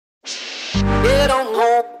Leave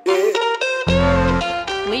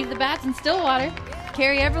the bats in Stillwater.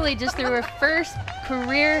 Carrie Everly just threw her first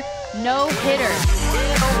career no-hitter.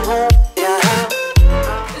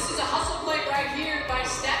 This is a hustle play right here by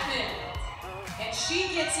Stepman. And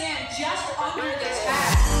she gets in just under the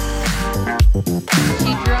tag.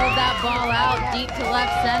 She drove that ball out deep to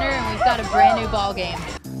left center, and we've got a brand new ball game.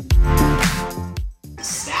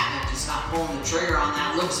 Statman just not pulling the trigger on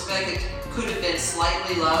that. Looks like it could have been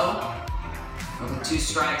slightly low. But with 2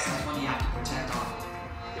 strikes, that's when you have to protect on.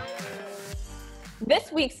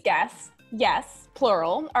 This week's guests, yes,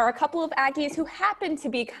 plural, are a couple of Aggies who happen to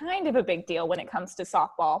be kind of a big deal when it comes to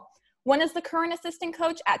softball. One is the current assistant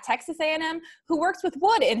coach at Texas A&M who works with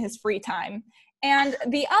Wood in his free time. And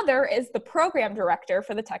the other is the program director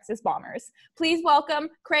for the Texas Bombers. Please welcome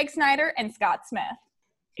Craig Snyder and Scott Smith.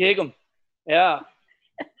 Gig 'em. Yeah.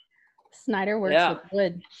 Snyder works with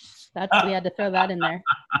Wood. We had to throw that in there.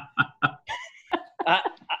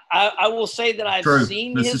 I will say that I've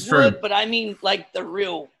seen his wood, but I mean like the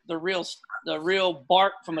real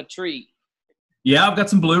bark from a tree. Yeah, I've got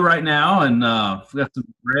some blue right now, and I've got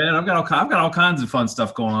some red. I've got all kinds of fun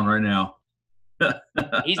stuff going on right now.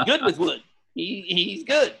 He's good with wood. He's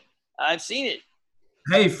good. I've seen it.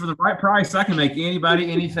 Hey, for the right price, I can make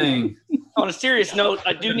anybody anything. On a serious note,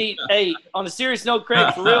 on a serious note,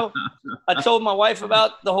 Craig, for real, I told my wife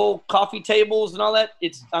about the whole coffee tables and all that.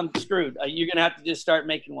 I'm screwed. You're going to have to just start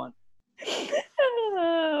making one.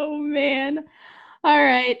 Oh, man. All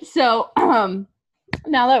right. So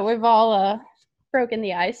now that we've all broken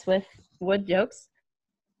the ice with Wood jokes,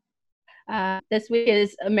 this week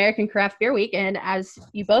is American Craft Beer Week. And as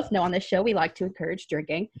you both know on this show, we like to encourage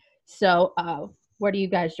drinking. So what are you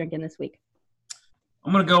guys drinking this week?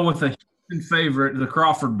 I'm going to go with a favorite, the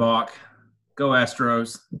Crawford Bock. Go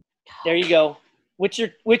Astros. There you go. Which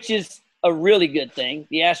is a really good thing,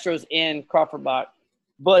 the Astros and Crawford Bock.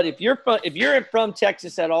 But if you're from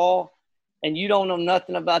Texas at all and you don't know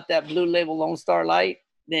nothing about that Blue Label Lone Star Light,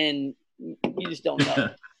 then you just don't know.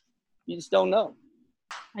 You just don't know.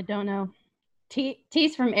 I don't know.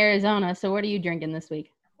 T's from Arizona, so what are you drinking this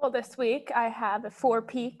week? Well, this week I have a Four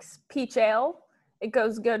Peaks Peach Ale. It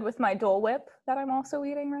goes good with my Dole Whip that I'm also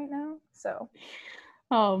eating right now. So,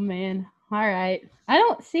 oh man, all right. I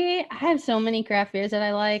have so many craft beers that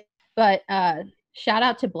I like, but shout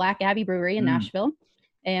out to Black Abbey Brewery in Nashville,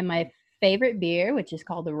 and my favorite beer, which is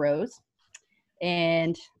called the Rose,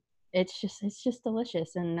 and it's just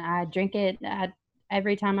delicious, and I drink it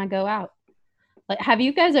every time I go out. Like, have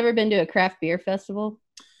you guys ever been to a craft beer festival?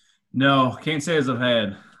 No, can't say as I've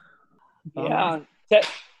had. Yeah.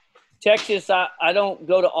 Texas, I don't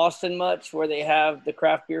go to Austin much where they have the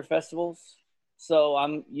craft beer festivals. So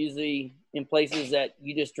I'm usually in places that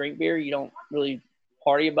you just drink beer. You don't really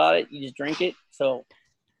party about it. You just drink it. So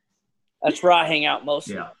that's where I hang out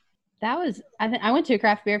mostly. Yeah. I went to a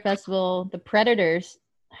craft beer festival. The Predators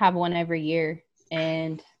have one every year,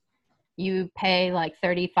 and you pay like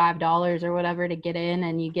 $35 or whatever to get in,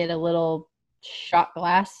 and you get a little shot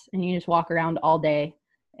glass, and you just walk around all day,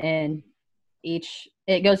 and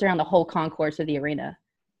it goes around the whole concourse of the arena.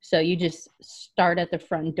 So you just start at the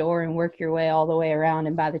front door and work your way all the way around,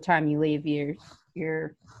 and by the time you leave,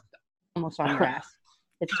 you're almost on your ass.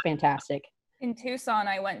 It's fantastic. In Tucson,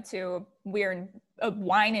 I went to a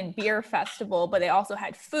wine and beer festival, but they also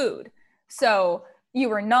had food. So you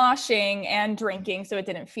were noshing and drinking, so it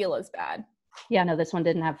didn't feel as bad. Yeah, no, this one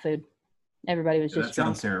didn't have food. Everybody was just That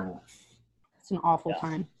drunk. sounds terrible. It's an awful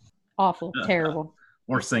time. Awful, terrible.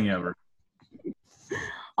 Worst thing ever.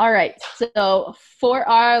 All right. So for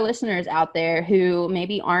our listeners out there who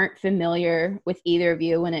maybe aren't familiar with either of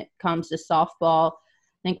you when it comes to softball, I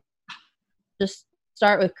think just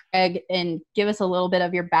start with Craig and give us a little bit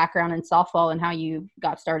of your background in softball and how you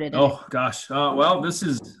got started. Oh gosh. Well, this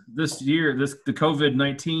year, the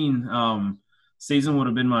COVID-19 season would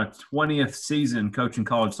have been my 20th season coaching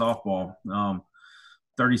college softball.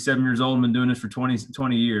 37 years old and been doing this for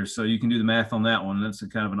 20 years. So you can do the math on that one. That's a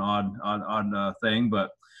kind of an odd thing, but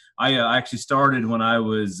I actually started when I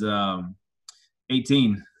was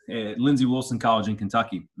 18 at Lindsey Wilson College in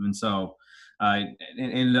Kentucky. And so I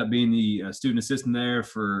ended up being the student assistant there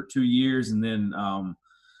for 2 years, and then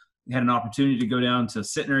had an opportunity to go down to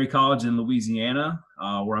Centenary College in Louisiana,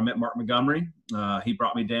 where I met Mark Montgomery. He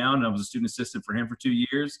brought me down. I was a student assistant for him for 2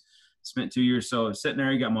 years. Spent 2 years so at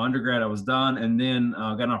Centenary, got my undergrad, I was done, and then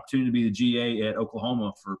got an opportunity to be the GA at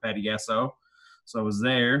Oklahoma for Patty Gasso. So I was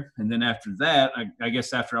there, and then after that, I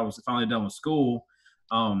guess after I was finally done with school,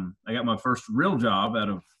 I got my first real job out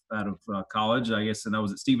of college, I guess, and I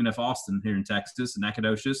was at Stephen F. Austin here in Texas, in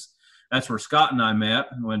Nacogdoches. That's where Scott and I met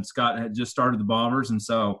when Scott had just started the Bombers, and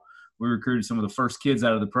so we recruited some of the first kids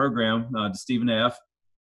out of the program to Stephen F.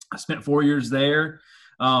 I spent 4 years there,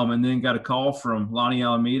 and then got a call from Lonnie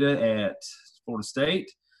Alameda at Florida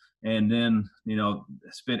State. And then,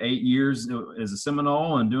 spent 8 years as a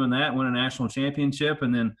Seminole and doing that, won a national championship,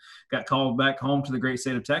 and then got called back home to the great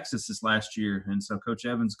state of Texas this last year. And so Coach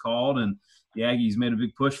Evans called, and the Aggies made a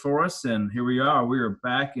big push for us, and here we are. We are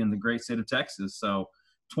back in the great state of Texas. So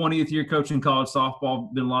 20th year coaching college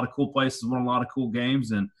softball, been a lot of cool places, won a lot of cool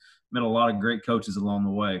games, and met a lot of great coaches along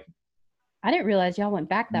the way. I didn't realize y'all went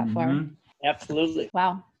back that far. Absolutely.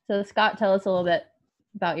 Wow. So Scott, tell us a little bit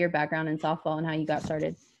about your background in softball and how you got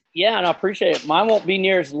started. Yeah, and I appreciate it. Mine won't be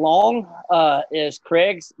near as long as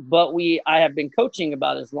Craig's, but I have been coaching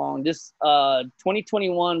about as long. This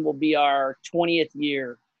 2021 will be our 20th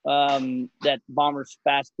year that Bombers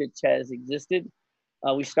Fast Pitch has existed.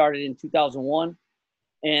 We started in 2001,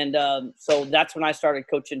 and so that's when I started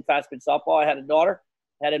coaching fast pitch softball. I had a daughter.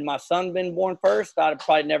 Had my son been born first, I'd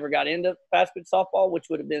probably never got into fast pitch softball, which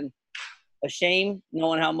would have been a shame,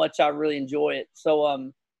 knowing how much I really enjoy it.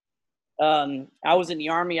 So I was in the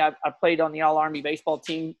Army. I played on the All-Army baseball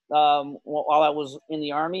team while I was in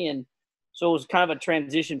the Army, and so it was kind of a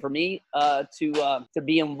transition for me to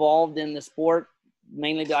be involved in the sport,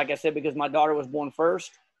 mainly, like I said, because my daughter was born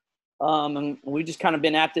first. And we've just kind of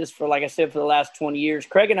been at this for, like I said, for the last 20 years.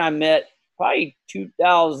 Craig and I met probably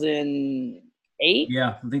 2008.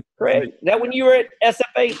 Yeah, I think. Craig, is that when you were at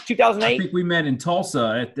SFA, 2008? I think we met in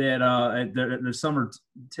Tulsa at the summer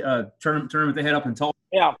tournament they had up in Tulsa.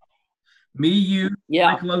 Yeah. Me, you,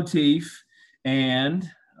 Mike Lateef, and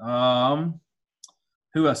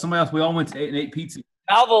who else? Somebody else. We all went to 8 and 8 Pizza.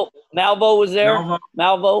 Malvo was there.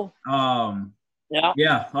 Malvo.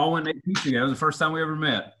 Yeah, all went to 8 Pizza. It was the first time we ever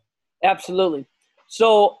met. Absolutely.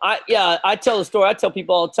 So I tell the story. I tell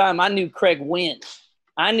people all the time. I knew Craig when.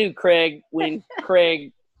 I knew Craig when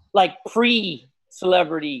Craig, like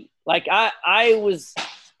pre-celebrity. Like I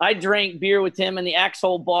drank beer with him in the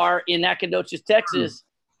Axhole Bar in Nacogdoches, Texas,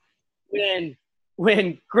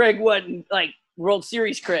 when Craig wasn't like World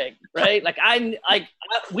Series Craig, right?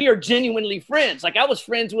 We are genuinely friends. Like I was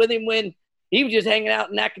friends with him when he was just hanging out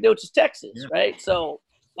in Nacogdoches, Texas, right? So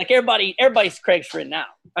like everybody's Craig's friend now.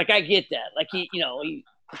 Like I get that. Like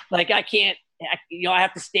I can't. I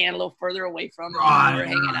have to stand a little further away from him. We're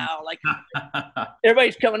hanging out. Like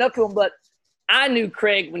everybody's coming up to him, but I knew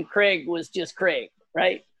Craig when Craig was just Craig,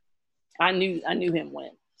 right? I knew him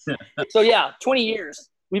when. So 20 years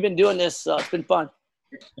we've been doing this. It's been fun.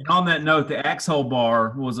 And on that note, the Axhole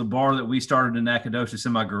Bar was a bar that we started in Nacogdoches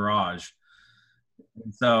in my garage.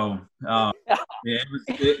 And so,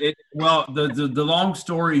 the long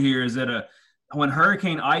story here is that when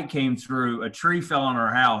Hurricane Ike came through, a tree fell on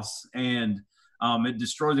our house and it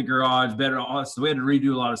destroyed the garage. So we had to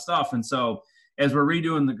redo a lot of stuff. And so as we're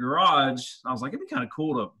redoing the garage, I was like, it'd be kind of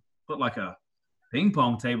cool to put like a ping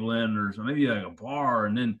pong table in or maybe like a bar.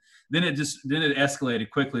 And then it escalated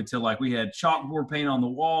quickly to like we had chalkboard paint on the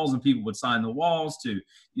walls and people would sign the walls to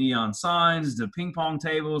neon signs, to ping pong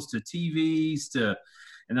tables, to TVs,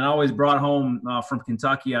 and then I always brought home from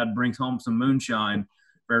Kentucky, I'd bring home some moonshine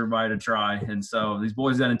for everybody to try. And so these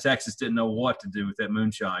boys down in Texas didn't know what to do with that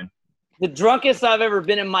moonshine. The drunkest I've ever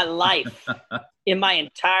been in my life, in my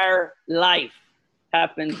entire life,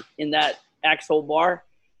 happened in that Axhole Bar.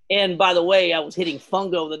 And by the way, I was hitting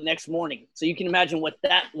fungo the next morning. So you can imagine what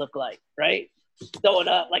that looked like, right? Throw it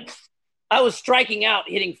up. Like I was striking out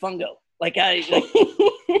hitting fungo.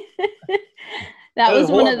 That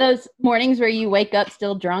was one of those mornings where you wake up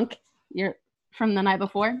still drunk. You're from the night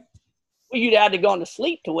before. Well, you'd had to go to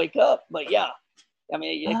sleep to wake up, but yeah. I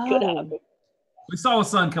mean, it could happen. We saw the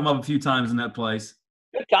sun come up a few times in that place.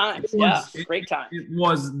 Good times, great time. It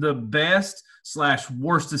was the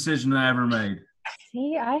best/worst decision I ever made.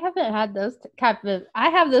 See, I haven't had those I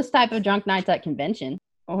have those type of drunk nights at convention.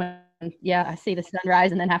 When, I see the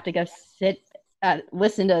sunrise and then have to go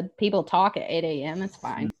listen to people talk at 8 a.m. It's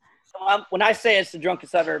fine. So when I say it's the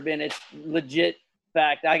drunkest I've ever been, it's legit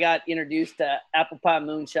fact. I got introduced to apple pie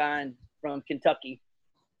moonshine from Kentucky,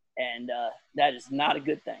 and that is not a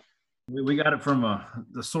good thing. We got it from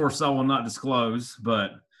the source I will not disclose,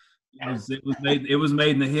 but it was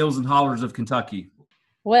made in the hills and hollers of Kentucky.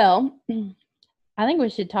 Well, I think we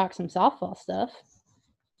should talk some softball stuff.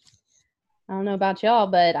 I don't know about y'all,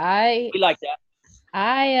 but we like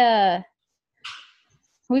that.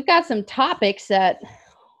 We've got some topics that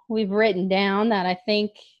we've written down that I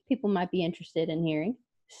think people might be interested in hearing.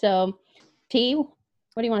 So, T,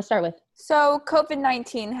 what do you want to start with? So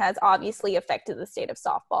COVID-19 has obviously affected the state of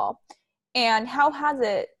softball. And how has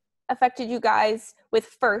it affected you guys with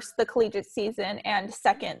first the collegiate season and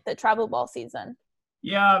second the travel ball season?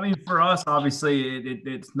 Yeah, I mean, for us, obviously,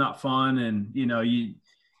 it's not fun, and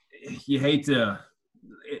you hate to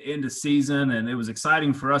end the season, and it was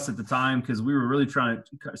exciting for us at the time because we were really starting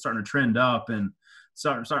to trend up and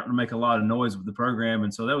starting to make a lot of noise with the program,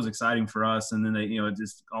 and so that was exciting for us. And then it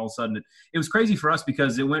just all of a sudden it was crazy for us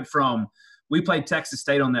because it went from we played Texas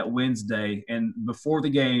State on that Wednesday, and before the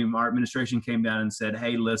game, our administration came down and said,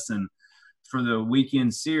 "Hey, listen, for the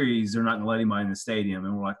weekend series, they're not going to let anybody in the stadium."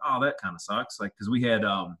 And we're like, "Oh, that kind of sucks," like because we had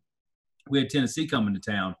Tennessee coming to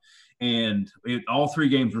town, and all 3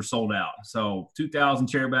 games were sold out. So 2,000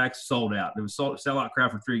 chairbacks sold out. It was sellout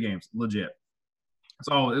crowd for 3 games, legit.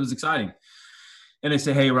 So it was exciting. And they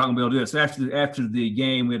say, "Hey, we're not going to be able to do it." So after the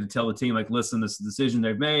game, we had to tell the team, like, "Listen, this is the decision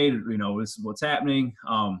they've made. This is what's happening."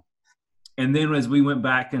 And then as we went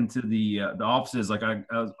back into the offices, like I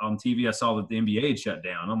was on TV, I saw that the NBA had shut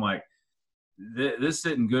down. I'm like, this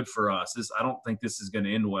isn't good for us. I don't think this is going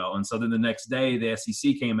to end well. And so then the next day, the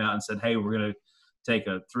SEC came out and said, "Hey, we're going to take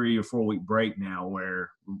a 3 or 4 week break now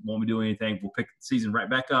where we won't be doing anything. We'll pick the season right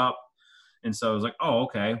back up." And so I was like, "Oh,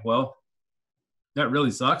 okay. Well, that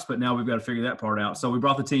really sucks, but now we've got to figure that part out." So we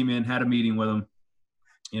brought the team in, had a meeting with them.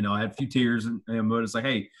 I had a few tears, but it's like,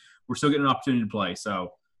 "Hey, we're still getting an opportunity to play.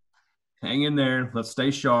 So hang in there. Let's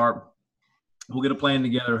stay sharp. We'll get a plan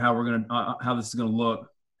together how this is going to look."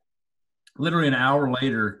 Literally an hour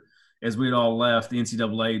later, as we had all left, the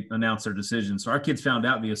NCAA announced their decision. So our kids found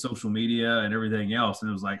out via social media and everything else, and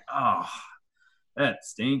it was like, "Oh, that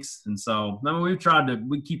stinks." And so, I mean,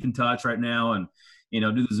 we keep in touch right now and,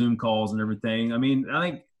 do the Zoom calls and everything. I mean,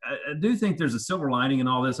 I do think there's a silver lining in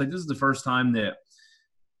all this. Like, this is the first time that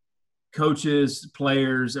coaches,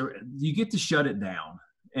 players, you get to shut it down.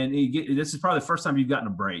 And this is probably the first time you've gotten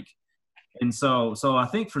a break. And so I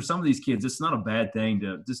think for some of these kids, it's not a bad thing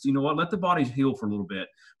to just, let the body heal for a little bit.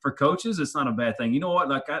 For coaches, it's not a bad thing. You know what?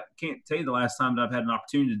 Like, I can't tell you the last time that I've had an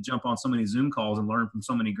opportunity to jump on so many Zoom calls and learn from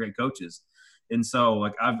so many great coaches. And so,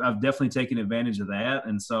 like, I've definitely taken advantage of that.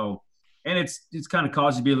 And so, and it's kind of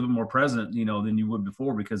caused you to be a little bit more present, than you would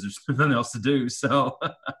before because there's nothing else to do. So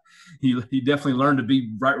you definitely learn to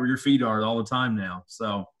be right where your feet are all the time now.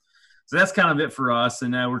 So that's kind of it for us.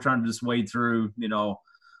 And now we're trying to just wade through,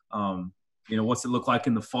 what's it look like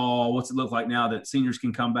in the fall? What's it look like now that seniors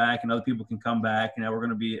can come back and other people can come back? And now we're going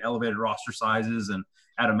to be elevated roster sizes and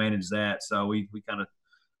how to manage that. So we kind of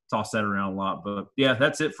toss that around a lot. But, yeah,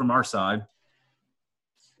 that's it from our side.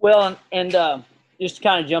 Well, and just to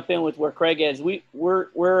kind of jump in with where Craig is,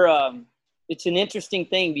 we're it's an interesting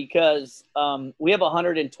thing because we have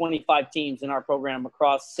 125 teams in our program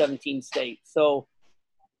across 17 states. So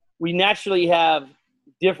we naturally have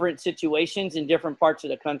different situations in different parts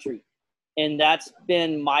of the country. And that's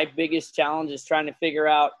been my biggest challenge is trying to figure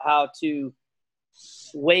out how to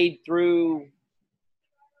wade through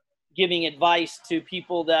giving advice to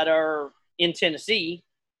people that are in Tennessee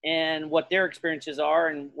and what their experiences are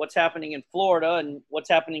and what's happening in Florida and what's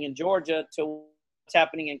happening in Georgia to what's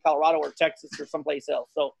happening in Colorado or Texas or someplace else.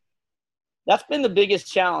 So that's been the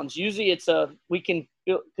biggest challenge. Usually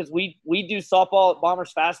because we do softball at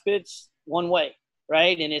Bombers Fast Pitch one way.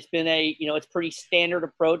 Right. And it's been it's pretty standard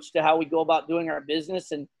approach to how we go about doing our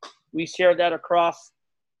business. And we share that across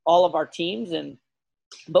all of our teams.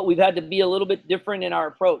 But we've had to be a little bit different in our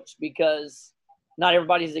approach because not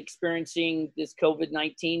everybody's experiencing this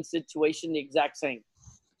COVID-19 situation the exact same.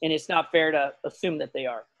 And it's not fair to assume that they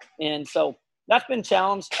are. And so that's been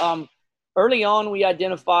challenged. Early on, we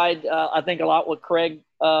identified, I think a lot what Craig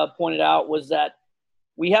pointed out was that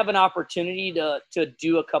we have an opportunity to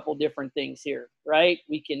do a couple different things here, right?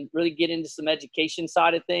 We can really get into some education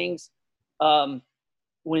side of things.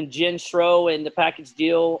 When Jen Schro and the Package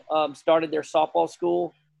Deal started their softball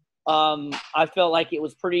school, I felt like it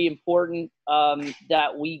was pretty important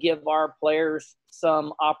that we give our players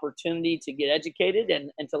some opportunity to get educated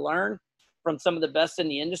and to learn from some of the best in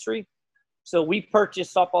the industry. So we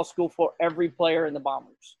purchased softball school for every player in the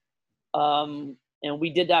Bombers. And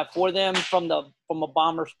we did that for them from a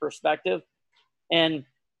Bombers perspective. And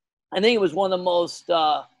I think it was one of the most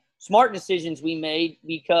smart decisions we made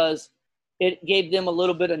because it gave them a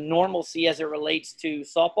little bit of normalcy as it relates to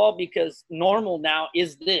softball because normal now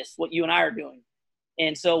is what you and I are doing.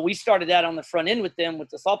 And so we started that on the front end with them with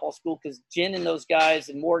the softball school because Jen and those guys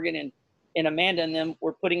and Morgan and Amanda and them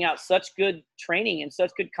were putting out such good training and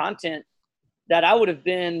such good content that I would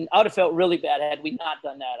have felt really bad had we not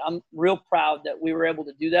done that. I'm real proud that we were able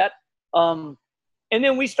to do that. And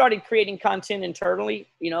then we started creating content internally,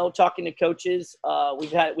 talking to coaches. We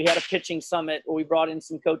had a pitching summit where we brought in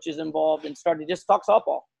some coaches involved and started to just talk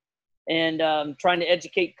softball and trying to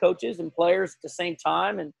educate coaches and players at the same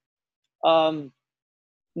time. And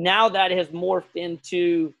now that has morphed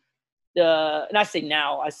into and I say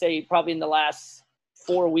now, I say probably in the last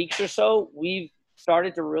 4 weeks or so, we've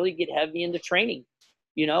started to really get heavy into training.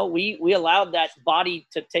 You know, we allowed that body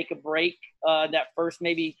to take a break that first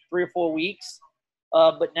maybe 3 or 4 weeks.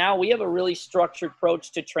 But now we have a really structured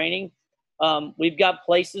approach to training. We've got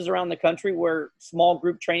places around the country where small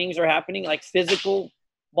group trainings are happening, like physical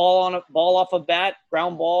ball off a bat,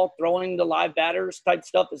 ground ball, throwing the live batters type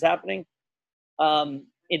stuff is happening.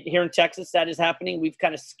 Here in Texas, that is happening. We've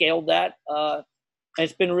kind of scaled that. And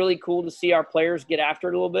it's been really cool to see our players get after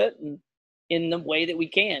it a little bit and in the way that we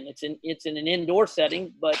can. It's in an indoor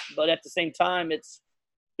setting, but at the same time, it's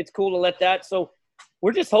cool to let that. So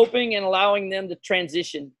we're just hoping and allowing them to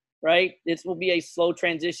transition, right? This will be a slow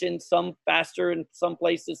transition, some faster in some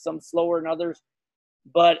places, some slower in others.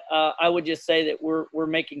 But I would just say that we're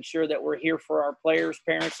making sure that we're here for our players,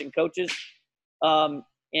 parents, and coaches,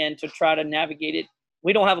 and to try to navigate it.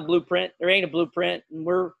 We don't have a blueprint. There ain't a blueprint. And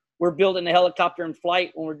we're building a helicopter in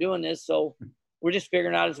flight when we're doing this. So we're just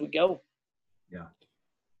figuring out as we go. Yeah.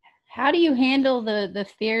 How do you handle the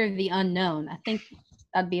fear of the unknown? I think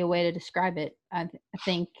that'd be a way to describe it. I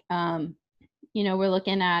think, we're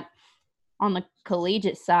looking at on the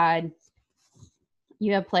collegiate side,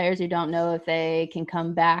 you have players who don't know if they can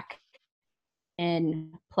come back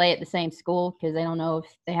and play at the same school because they don't know if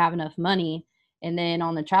they have enough money. And then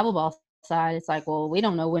on the travel ball side, it's like, well, we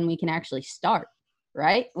don't know when we can actually start,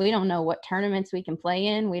 right? We don't know what tournaments we can play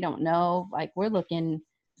in. We don't know, like we're looking,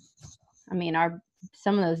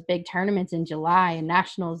 some of those big tournaments in July and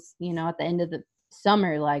nationals, at the end of the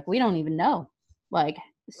summer, like we don't even know. Like,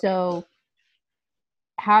 so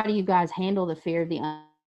how do you guys handle the fear of the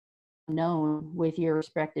unknown with your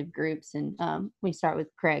respective groups? And we start with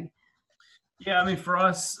Craig. Yeah, for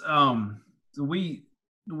us, we've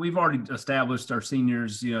already established our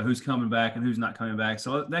seniors, who's coming back and who's not coming back.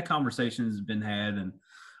 So that conversation has been had.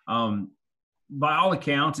 And by all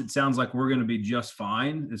accounts, it sounds like we're going to be just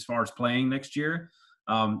fine as far as playing next year.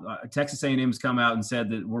 Texas A&M has come out and said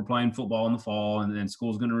that we're playing football in the fall and then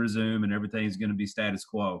school's going to resume and everything's going to be status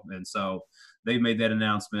quo. And so they made that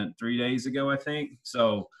announcement 3 days ago, I think.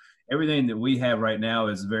 So everything that we have right now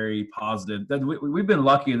is very positive. We've been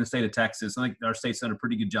lucky in the state of Texas. I think our state's done a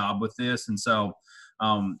pretty good job with this. And so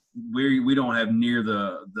we don't have near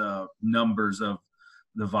the numbers of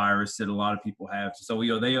the virus that a lot of people have. So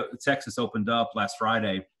Texas opened up last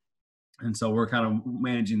Friday, and so we're kind of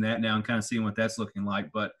managing that now and kind of seeing what that's looking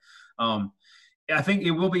like. But I think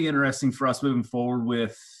it will be interesting for us moving forward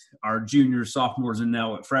with our juniors, sophomores, and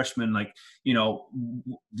now at freshmen. Like,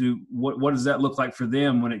 what does that look like for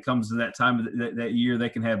them when it comes to that time of that year they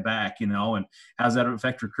can have back, and how does that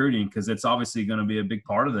affect recruiting? Because it's obviously going to be a big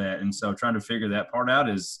part of that. And so trying to figure that part out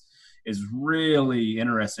is really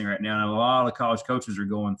interesting right now. And a lot of college coaches are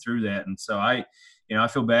going through that. And so I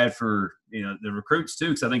feel bad for, the recruits too,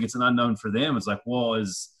 because I think it's an unknown for them. It's like, well,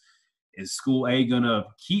 is school A going to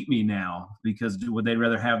keep me now? Because would they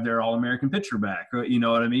rather have their All-American pitcher back? Or, you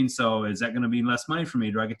know what I mean? So is that going to be less money for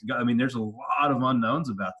me? Do I get to go? There's a lot of unknowns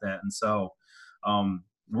about that. And so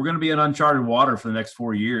we're going to be in uncharted water for the next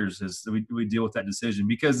 4 years as we deal with that decision,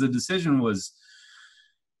 because the decision was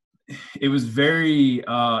very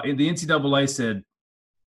the NCAA said,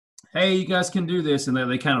 hey, you guys can do this. And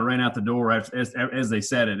they kind of ran out the door as they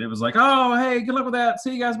said it. It was like, oh, hey, good luck with that.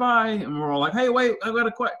 See you guys, bye. And we're all like, hey, wait, I've got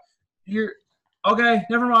a question. You're okay,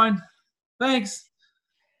 never mind. Thanks.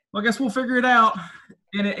 Well, I guess we'll figure it out.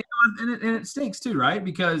 And it stinks too, right?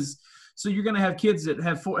 Because so you're going to have kids that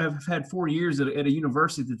have had 4 years at a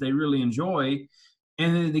university that they really enjoy,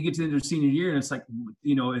 and then they get to the end of their senior year, and it's like,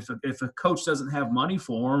 if a coach doesn't have money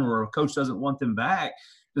for them or a coach doesn't want them back,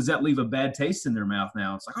 does that leave a bad taste in their mouth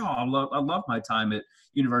now? It's like, oh, I love my time at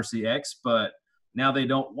University X, but now they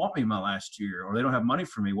don't want me my last year, or they don't have money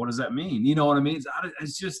for me. What does that mean? You know what I mean?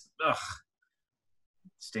 It's just,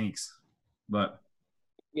 stinks. But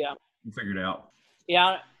yeah, we'll figure it out.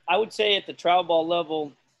 Yeah, I would say at the travel ball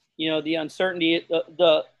level, the uncertainty, it's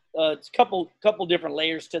a couple different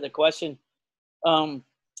layers to the question.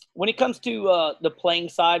 When it comes to the playing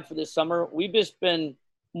side for this summer, we've just been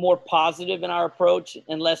more positive in our approach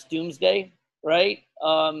and less doomsday, right?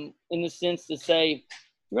 In the sense to say,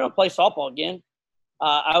 we're going to play softball again.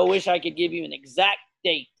 I wish I could give you an exact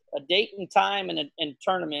date, a date and time and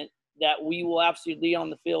tournament that we will absolutely be on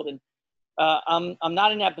the field. And I'm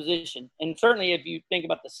not in that position. And certainly if you think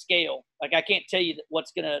about the scale, like I can't tell you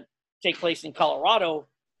what's going to take place in Colorado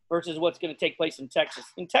versus what's going to take place in Texas.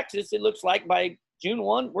 In Texas, it looks like by June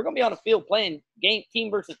 1, we're going to be on the field playing team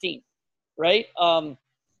versus team, right?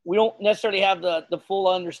 We don't necessarily have the full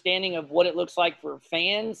understanding of what it looks like for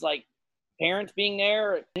fans, like parents being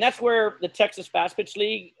there. And that's where the Texas Fast Pitch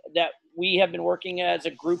League that we have been working as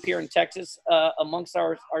a group here in Texas amongst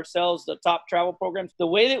ourselves, the top travel programs. The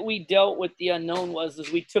way that we dealt with the unknown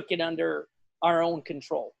is we took it under our own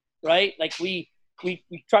control, right? Like we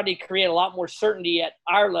tried to create a lot more certainty at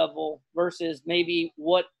our level versus maybe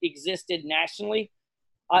what existed nationally.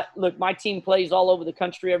 Look, my team plays all over the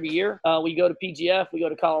country every year. We go to PGF, we go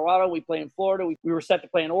to Colorado, we play in Florida. We were set to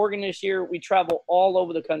play in Oregon this year. We travel all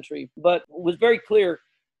over the country. But it was very clear,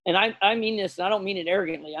 and I mean this, and I don't mean it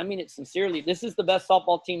arrogantly. I mean it sincerely. This is the best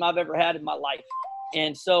softball team I've ever had in my life.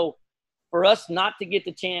 And so for us not to get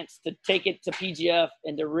the chance to take it to PGF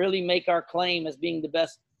and to really make our claim as being the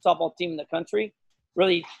best softball team in the country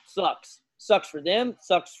really sucks. Sucks for them,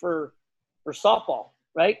 sucks for softball.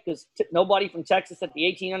 Right? Because nobody from Texas at the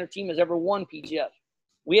 1800 team has ever won PGF.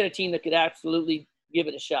 We had a team that could absolutely give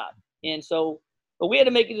it a shot. And so, but we had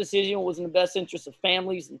to make a decision. It was in the best interest of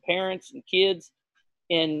families and parents and kids.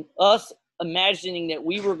 And us imagining that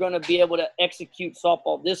we were going to be able to execute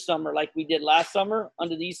softball this summer like we did last summer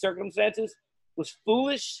under these circumstances was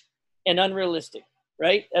foolish and unrealistic,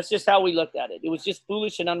 right? That's just how we looked at it. It was just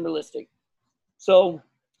foolish and unrealistic. So,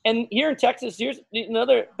 and here in Texas, here's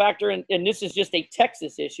another factor, and this is just a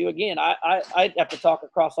Texas issue. Again, I have to talk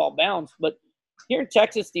across all bounds, but here in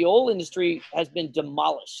Texas, the oil industry has been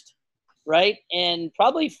demolished, right? And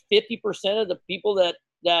probably 50% of the people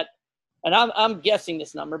that and I'm guessing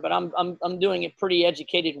this number, but I'm doing a pretty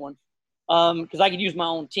educated one because I could use my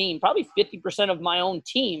own team. Probably 50% of my own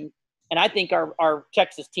team, and I think our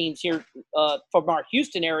Texas teams here from our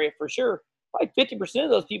Houston area for sure. Probably 50% of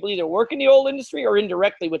those people either work in the oil industry or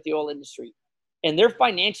indirectly with the oil industry. And they're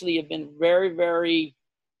financially have been very, very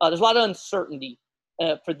there's a lot of uncertainty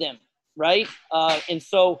for them, right? And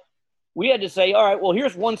so we had to say, all right, well,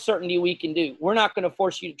 here's one certainty we can do. We're not going to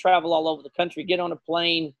force you to travel all over the country, get on a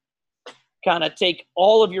plane, kind of take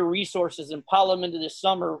all of your resources and pile them into this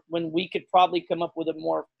summer when we could probably come up with a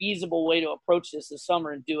more feasible way to approach this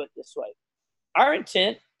summer and do it this way. Our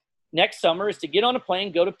intent next summer is to get on a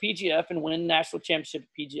plane, go to PGF and win the national championship at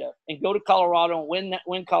PGF, and go to Colorado and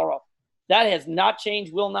win Colorado. That has not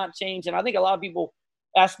changed, will not change. And I think a lot of people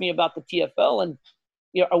ask me about the TFL and,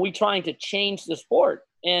 you know, are we trying to change the sport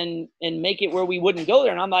and make it where we wouldn't go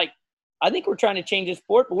there? And I'm like, I think we're trying to change the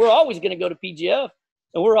sport, but we're always going to go to PGF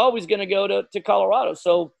and we're always going to go to Colorado.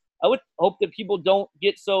 So I would hope that people don't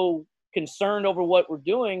get so concerned over what we're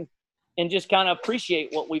doing and just kind of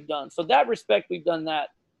appreciate what we've done. So that respect, we've done that.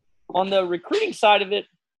 On the recruiting side of it,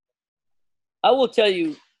 I will tell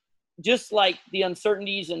you, just like the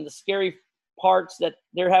uncertainties and the scary parts that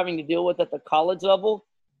they're having to deal with at the college level,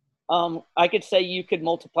 I could say you could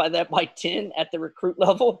multiply that by 10 at the recruit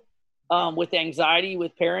level with anxiety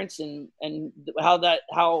with parents and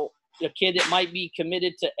how a kid that might be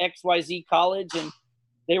committed to XYZ college and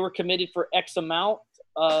they were committed for X amount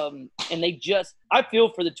and I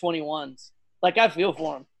feel for the 21s. Like I feel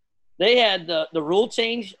for them. They had the rule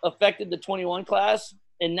change affected the 21 class,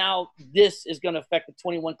 and now this is going to affect the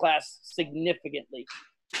 21 class significantly.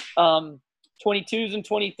 22s and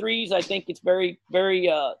 23s, I think it's very,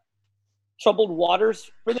 very troubled waters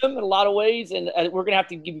for them in a lot of ways, and we're going to have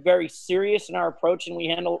to be very serious in our approach and we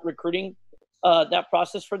handle recruiting that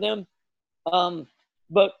process for them.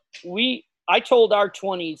 But I told our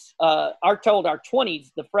 20s,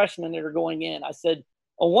 the freshmen that are going in, I said,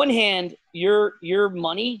 on one hand, your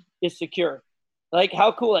money is secure. Like,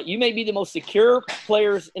 how cool that you may be the most secure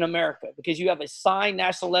players in America because you have a signed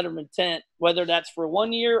national letter of intent, whether that's for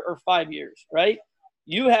 1 year or 5 years, right?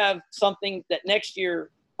 You have something that next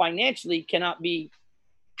year financially cannot be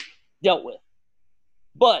dealt with.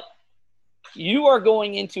 But you are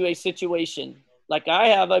going into a situation like I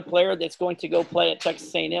have a player that's going to go play at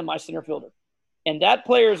Texas A&M, my center fielder. And that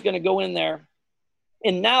player is going to go in there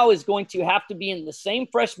and now is going to have to be in the same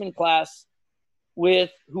freshman class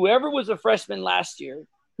with whoever was a freshman last year,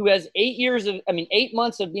 who has 8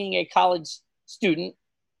 months of being a college student,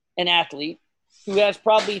 an athlete, who has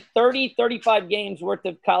probably 30, 35 games worth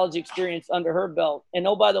of college experience under her belt. And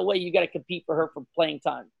oh, by the way, you got to compete for her for playing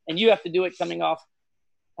time. And you have to do it coming off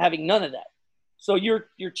having none of that. So your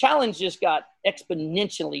challenge just got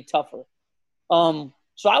exponentially tougher.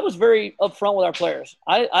 So I was very upfront with our players.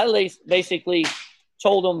 I basically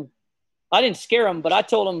told them, I didn't scare them, but I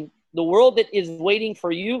told them the world that is waiting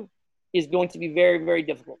for you is going to be very, very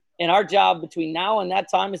difficult. And our job between now and that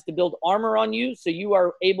time is to build armor on you so you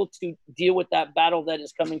are able to deal with that battle that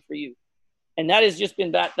is coming for you. And that has just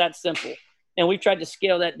been that simple. And we've tried to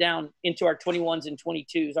scale that down into our 21s and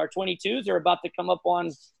 22s. Our 22s are about to come up on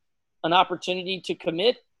an opportunity to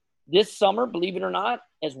commit this summer, believe it or not.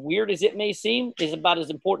 as weird as it may seem, is about as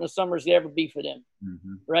important a summer as they ever be for them,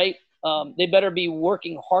 right? They better be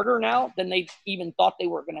working harder now than they even thought they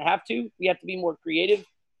were going to have to. We have to be more creative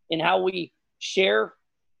in how we share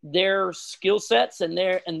their skill sets and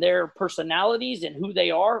their personalities and who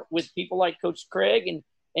they are with people like Coach Craig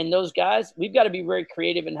and those guys. We've got to be very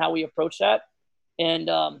creative in how we approach that. And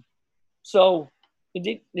so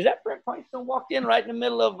did that Brent Princeton walked in right in the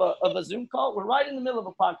middle of a Zoom call? We're right in the middle of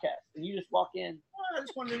a podcast, and you just walk in. I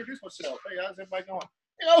just wanted to introduce myself. Hey, how's everybody going?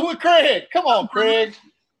 You know who Craig? Come on, Craig.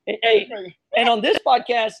 Hey, and on this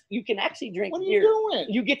podcast, you can actually drink beer. What are you doing?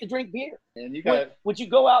 You get to drink beer. And you got. Would you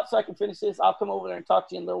go out so I can finish this? I'll come over there and talk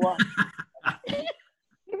to you in a little while.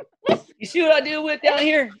 You see what I deal with down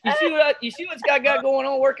here? You see what Scott got going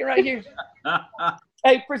on working right here?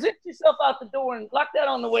 Hey, present yourself out the door and lock that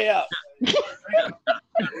on the way out.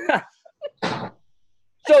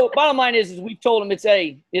 So bottom line is we've told them it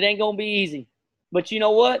ain't going to be easy. But you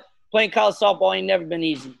know what? Playing college softball ain't never been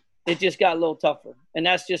easy. It just got a little tougher. And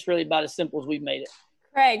that's just really about as simple as we've made it.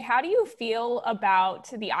 Craig, how do you feel about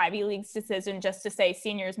the Ivy League's decision just to say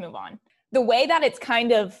seniors move on? The way that it's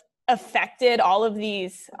kind of affected all of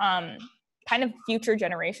these kind of future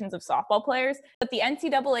generations of softball players, but the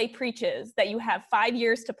NCAA preaches that you have 5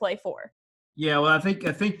 years to play for. Yeah, well, I think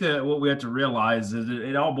that what we have to realize is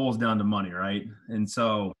it all boils down to money, right? And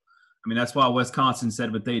so, I mean, that's why Wisconsin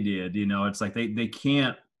said what they did. You know, it's like they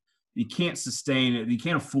can't – you can't sustain it. You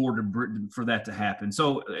can't afford for that to happen.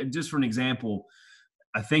 So just for an example,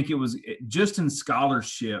 I think it was just in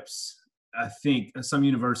scholarships, I think some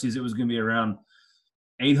universities, it was going to be around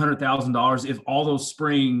 $800,000 if all those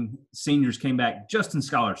spring seniors came back just in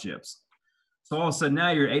scholarships. So all of a sudden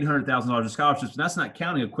now you're $800,000 in scholarships. And that's not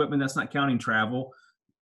counting equipment. That's not counting travel.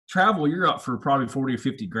 Travel, you're up for probably 40 or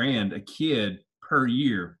 50 grand a kid per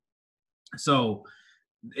year. So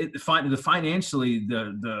financially,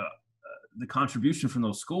 the contribution from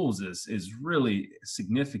those schools is really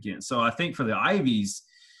significant. So I think for the Ivies,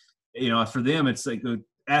 you know, for them, it's like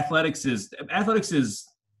athletics is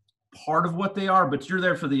part of what they are, but you're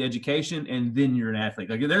there for the education, and then you're an athlete.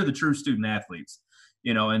 Like they're the true student athletes,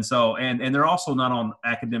 you know, and so and they're also not on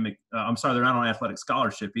academic. They're not on athletic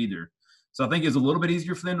scholarship either. So I think it's a little bit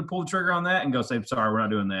easier for them to pull the trigger on that and go say, sorry, we're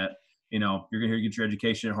not doing that. You know, you're going to get your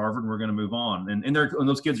education at Harvard, and we're going to move on. And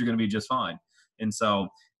those kids are going to be just fine. And so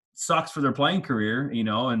sucks for their playing career, you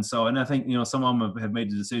know. And so, and I think, you know, some of them have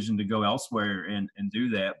made the decision to go elsewhere and do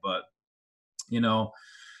that. But, you know,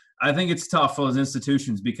 I think it's tough for those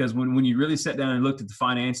institutions because when you really sat down and looked at the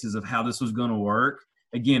finances of how this was going to work,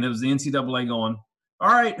 again, it was the NCAA going, all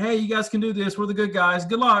right, hey, you guys can do this. We're the good guys.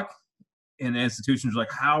 Good luck. And the institutions were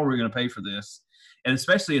like, how are we going to pay for this? And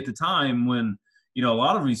especially at the time when, you know, a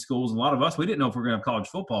lot of these schools, a lot of us, we didn't know if we were going to have college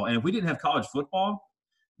football. And if we didn't have college football,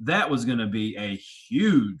 that was going to be a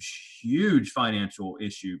huge, huge financial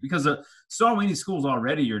issue because so many schools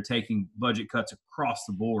already are taking budget cuts across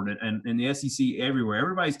the board and the SEC everywhere.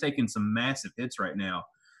 Everybody's taking some massive hits right now.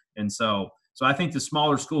 And so I think the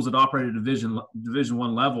smaller schools that operate at Division I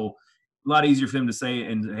level, a lot easier for them to say,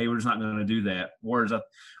 and hey, we're just not going to do that. Whereas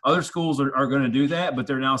other schools are going to do that, but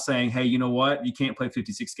they're now saying, hey, you know what? You can't play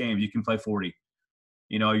 56 games. You can play 40.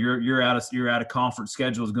 You know, you're out of conference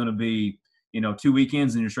schedule is going to be, you know, 2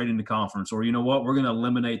 weekends and you're straight into conference. Or, you know what, we're going to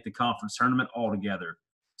eliminate the conference tournament altogether.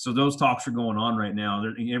 So those talks are going on right now.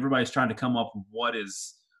 Everybody's trying to come up with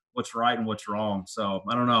what's right and what's wrong. So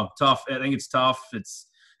I don't know. Tough. I think it's tough. It's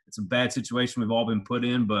a bad situation we've all been put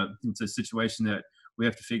in, but it's a situation that we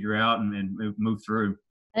have to figure out and move through.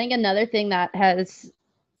 I think another thing that has,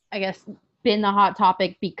 I guess, been the hot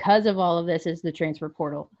topic because of all of this is the transfer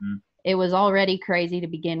portal. Mm-hmm. It was already crazy to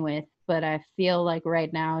begin with, but I feel like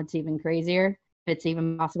right now it's even crazier. It's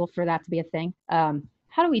even possible for that to be a thing.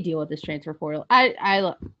 How do we deal with this transfer portal?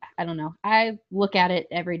 I don't know. I look at it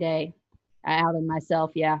every day. I outed myself.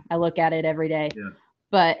 Yeah, I look at it every day. Yeah.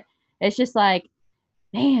 But it's just like,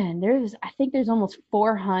 man, I think there's almost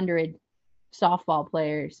 400 softball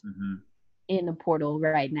players in the portal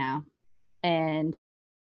right now. And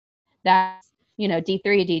that's, you know, D3,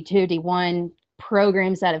 D2, D1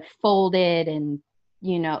 programs that have folded, and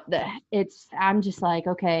you know, I'm just like,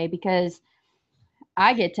 okay, because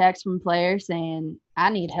I get texts from players saying I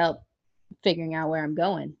need help figuring out where I'm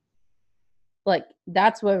going. Like,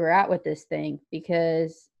 that's where we're at with this thing,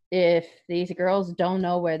 because if these girls don't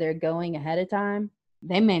know where they're going ahead of time,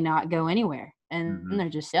 they may not go anywhere, and they're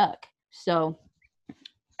just stuck. So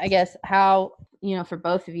I guess how, you know, for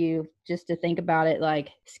both of you, just to think about it, like,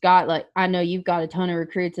 Scott, like, I know you've got a ton of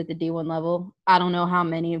recruits at the D1 level. I don't know how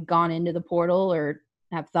many have gone into the portal or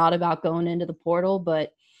have thought about going into the portal,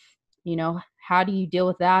 but, you know, how do you deal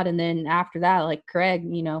with that? And then after that, like Craig,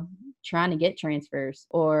 you know, trying to get transfers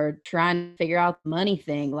or trying to figure out the money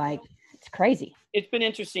thing, like it's crazy. It's been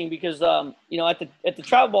interesting because you know, at the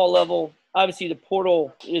travel ball level, obviously the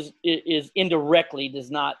portal is indirectly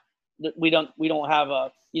does not, we don't have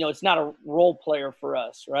a, you know, it's not a role player for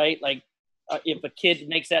us, right? Like if a kid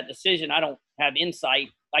makes that decision, I don't have insight.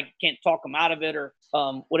 I can't talk them out of it or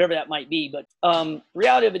whatever that might be. But the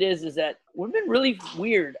reality of it is that we've been really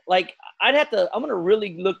weird. Like I'm going to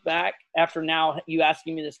really look back after now you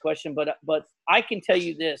asking me this question, but I can tell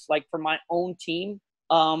you this, like for my own team,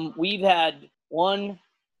 we've had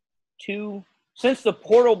since the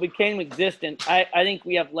portal became existent, I think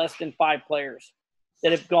we have less than 5 players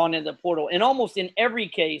that have gone into the portal. And almost in every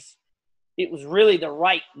case, it was really the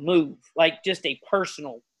right move, like just a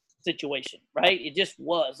personal situation, right? It just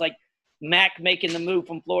was like Mac making the move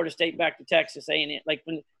from Florida State back to Texas A&M.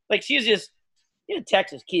 Like she's just a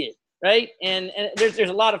Texas kid, right? And there's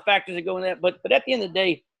a lot of factors that go in that. But at the end of the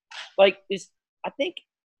day, like I think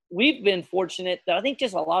we've been fortunate that I think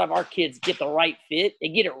just a lot of our kids get the right fit. They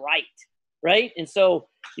get it right? And so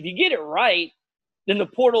if you get it right, then the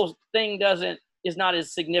portal thing is not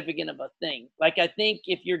as significant of a thing. Like I think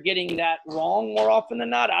if you're getting that wrong more often than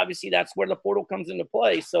not, obviously that's where the portal comes into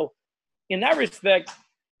play. So in that respect,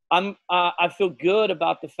 I feel good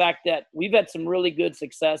about the fact that we've had some really good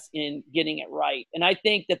success in getting it right. And I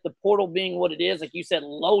think that the portal being what it is, like you said,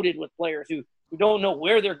 loaded with players who don't know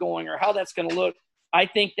where they're going or how that's going to look, I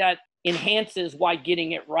think that enhances why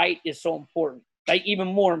getting it right is so important, like even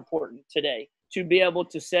more important today, to be able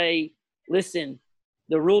to say, listen,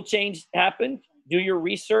 the rule change happened. Do your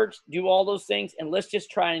research, do all those things, and let's just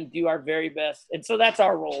try and do our very best. And so that's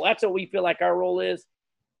our role. That's what we feel like our role is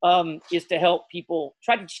to help people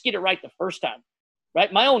try to just get it right the first time,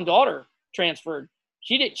 right? My own daughter transferred.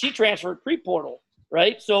 She transferred pre-portal,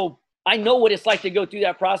 right? So I know what it's like to go through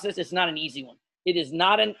that process. It's not an easy one. It is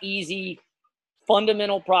not an easy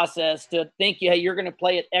fundamental process to think, hey, you're going to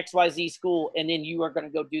play at XYZ school, and then you are going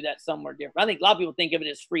to go do that somewhere different. I think a lot of people think of it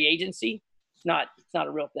as free agency. It's not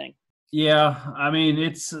a real thing. Yeah, I mean,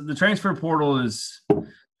 it's the transfer portal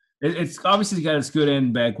it's obviously got its good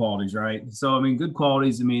and bad qualities, right? So, I mean, good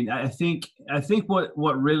qualities. I mean, I think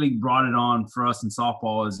what really brought it on for us in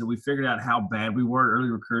softball is that we figured out how bad we were at early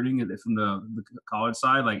recruiting from the college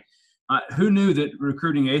side. Like, who knew that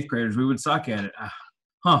recruiting 8th graders, we would suck at it?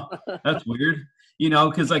 That's weird. You know,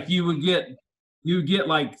 because like you would get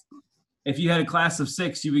like, if you had a class of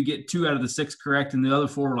 6, you would get 2 out of the 6 correct, and the other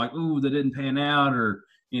 4 were like, ooh, they didn't pan out, or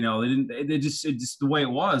you know, it's just the way it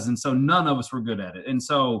was. And so none of us were good at it. And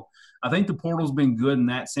so I think the portal's been good in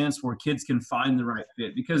that sense, where kids can find the right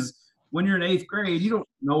fit, because when you're in 8th grade, you don't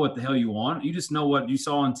know what the hell you want. You just know what you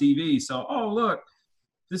saw on TV. So, oh, look,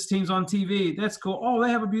 this team's on TV. That's cool. Oh,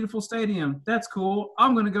 they have a beautiful stadium. That's cool.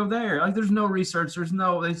 I'm going to go there. Like, there's no research.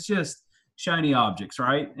 It's just shiny objects,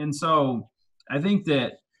 right? And so I think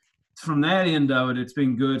that from that end of it, it's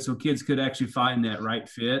been good, so kids could actually find that right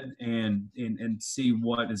fit and see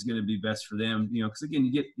what is going to be best for them. You know, because again,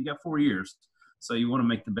 you got 4 years, so you want to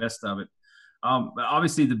make the best of it. But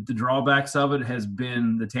obviously, the drawbacks of it has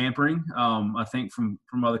been the tampering. I think from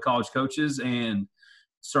other college coaches and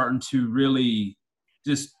starting to really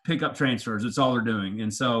just pick up transfers. It's all they're doing,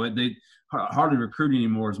 and so they hardly recruit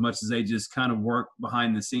anymore as much as they just kind of work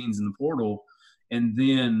behind the scenes in the portal, and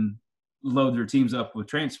then load their teams up with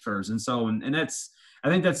transfers. And so, and I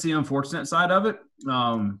think that's the unfortunate side of it,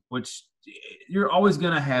 which you're always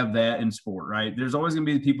going to have that in sport, right? There's always going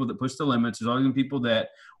to be the people that push the limits. There's always going to be people that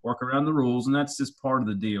work around the rules, and that's just part of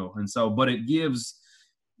the deal. And so, but it gives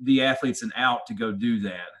the athletes an out to go do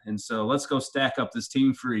that. And so let's go stack up this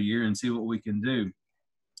team for a year and see what we can do.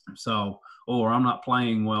 So, or I'm not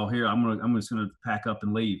playing well here, I'm just going to pack up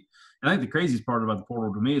and leave. And I think the craziest part about the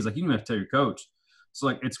portal to me is, like, you don't have to tell your coach. So,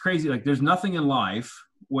 like, it's crazy. Like, there's nothing in life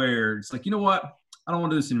where it's like, you know what, I don't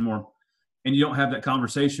want to do this anymore. And you don't have that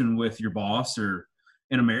conversation with your boss or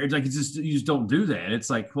in a marriage. Like, you just don't do that. It's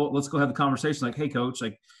like, well, let's go have the conversation. Like, hey, coach,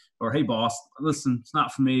 like, or hey, boss, listen, it's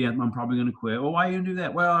not for me. I'm probably going to quit. Well, why are you going to do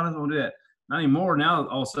that? Well, I don't want to do that. Not anymore. Now,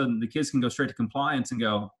 all of a sudden, the kids can go straight to compliance and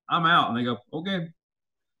go, I'm out. And they go, okay.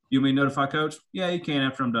 You want me to notify coach? Yeah, you can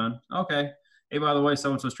after I'm done. Okay. Hey, by the way,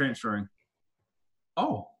 so-and-so's transferring.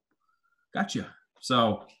 Oh, gotcha.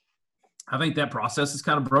 So I think that process is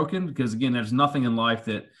kind of broken because, again, there's nothing in life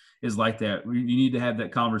that is like that. You need to have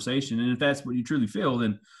that conversation. And if that's what you truly feel,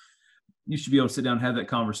 then you should be able to sit down and have that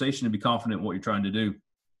conversation and be confident in what you're trying to do.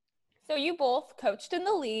 So you both coached in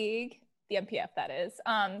the league, the MPF that is,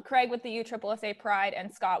 Craig with the USSSA Pride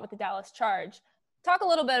and Scott with the Dallas Charge. Talk a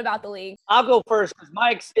little bit about the league. I'll go first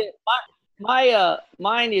because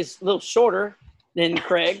mine is a little shorter than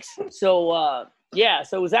Craig's. So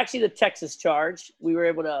so it was actually the Texas Charge. We were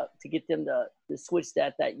able to get them to switch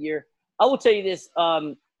that year. I will tell you this.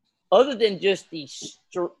 Other than just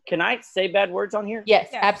can I say bad words on here? Yes,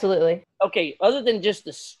 absolutely. Okay. Other than just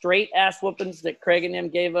the straight ass whoopings that Craig and them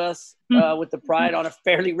gave us with the Pride on a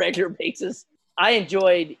fairly regular basis, I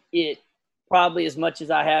enjoyed it probably as much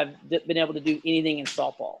as I have been able to do anything in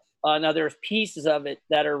softball. Now there's pieces of it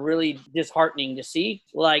that are really disheartening to see,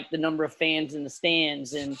 like the number of fans in the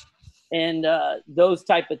stands and those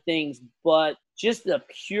type of things. But just the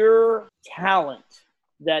pure talent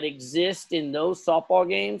that exist in those softball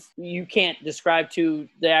games, you can't describe to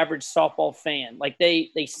the average softball fan. Like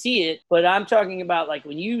they see it, but I'm talking about like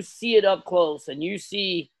when you see it up close and you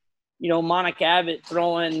see, Monica Abbott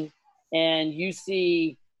throwing, and you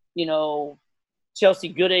see,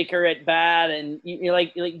 Chelsea Goodacre at bat, and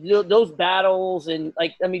like those battles, and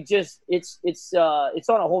just it's on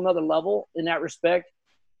a whole nother level in that respect.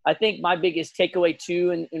 I think my biggest takeaway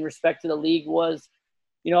too, in respect to the league, was,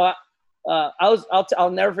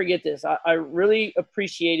 I'll never forget this. I really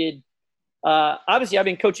appreciated. Obviously, I've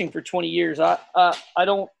been coaching for 20 years. I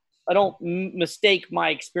don't mistake my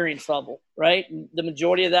experience level, right? The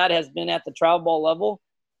majority of that has been at the travel ball level.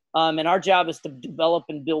 And our job is to develop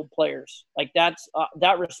and build players. Like that's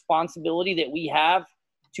that responsibility that we have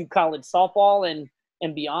to college softball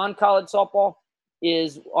and beyond college softball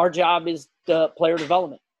is our job is the player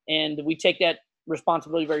development. And we take that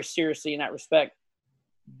responsibility very seriously in that respect.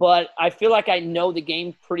 But I feel like I know the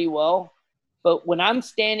game pretty well. But when I'm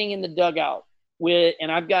standing in the dugout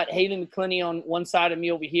and I've got Haley McClinney on one side of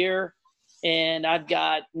me over here, and I've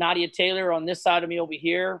got Nadia Taylor on this side of me over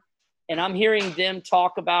here, and I'm hearing them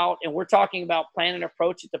talk about, and we're talking about plan and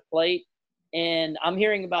approach at the plate, and I'm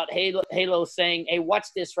hearing about Halo saying, hey, watch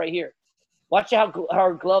this right here. Watch how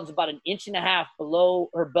her glove's about 1.5 inches below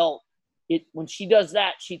her belt. When she does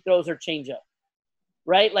that, she throws her changeup,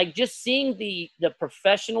 right? Like just seeing the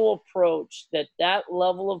professional approach that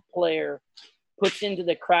level of player puts into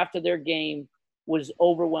the craft of their game was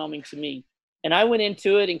overwhelming to me. And I went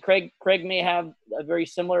into it, and Craig may have a very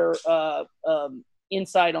similar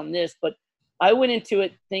insight on this, but I went into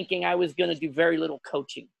it thinking I was going to do very little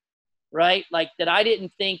coaching, right? Like that I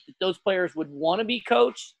didn't think that those players would want to be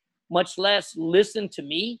coached, much less listen to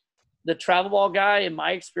me, the travel ball guy in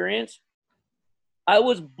my experience. I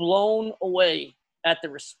was blown away at the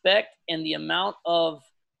respect and the amount of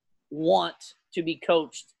want to be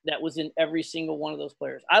coached that was in every single one of those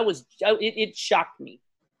players. It shocked me,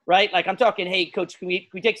 right? Like I'm talking, hey, coach, can we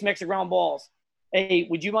take some extra ground balls? Hey,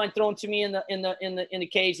 would you mind throwing to me in the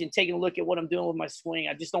cage and taking a look at what I'm doing with my swing?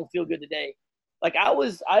 I just don't feel good today. Like I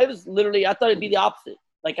was literally, I thought it'd be the opposite.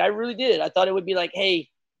 Like I really did. I thought it would be like, hey,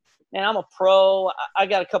 man, I'm a pro. I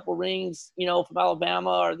got a couple rings, from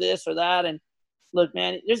Alabama or this or that. And look,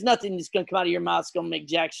 man, there's nothing that's going to come out of your mouth that's going to make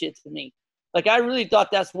jack shit to me. Like I really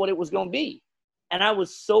thought that's what it was going to be. And it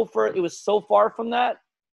was so far from that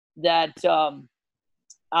that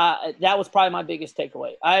was probably my biggest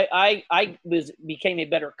takeaway. I became a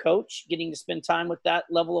better coach getting to spend time with that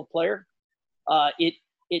level of player.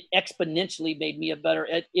 It exponentially made me a better.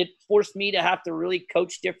 It forced me to have to really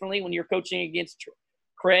coach differently when you're coaching against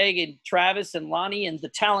Craig and Travis and Lonnie and the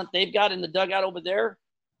talent they've got in the dugout over there.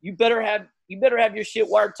 You better have your shit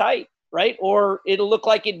wired tight, right? Or it'll look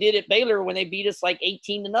like it did at Baylor when they beat us like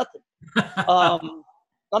 18-0.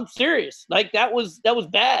 I'm serious. Like that was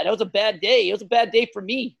bad. That was a bad day. It was a bad day for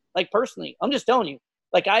me, like personally. I'm just telling you.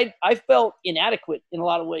 Like I felt inadequate in a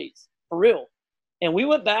lot of ways, for real. And we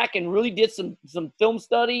went back and really did some film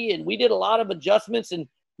study, and we did a lot of adjustments, and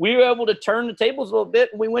we were able to turn the tables a little bit.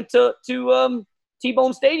 And we went to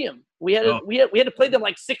T-Bone Stadium. We had to play them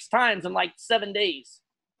like 6 times in like 7 days.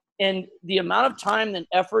 And the amount of time and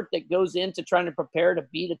effort that goes into trying to prepare to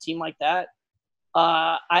beat a team like that,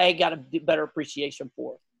 I got a better appreciation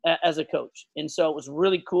for as a coach. And so it was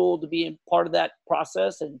really cool to be part of that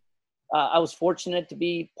process. And I was fortunate to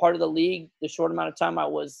be part of the league the short amount of time I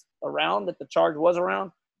was around, that the Charge was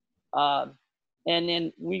around. And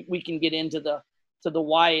then we can get into the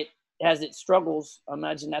why it has its struggles. I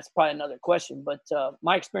imagine that's probably another question. But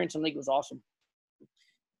my experience in the league was awesome.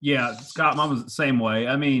 Yeah, Scott, mine was the same way.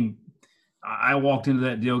 I mean, I walked into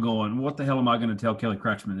that deal going, what the hell am I going to tell Kelly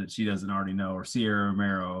Crutchman that she doesn't already know, or Sierra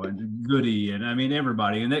Romero and Goody, and I mean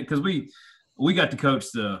everybody. And because we got to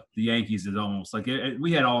coach the Yankees, is almost like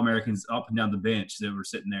we had All-Americans up and down the bench that were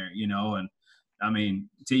sitting there, and I mean,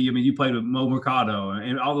 you played with Mo Mercado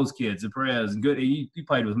and all those kids, and Perez and Goody, you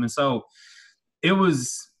played with them, and so it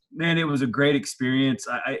was a great experience.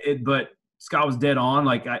 But Scott was dead on.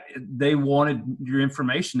 Like they wanted your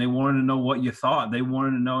information. They wanted to know what you thought. They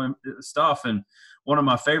wanted to know stuff. And one of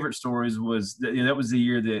my favorite stories was that was the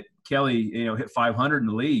year that Kelly, hit 500 in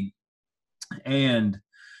the league. And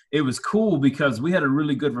it was cool because we had a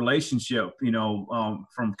really good relationship,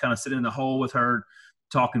 from kind of sitting in the hole with her,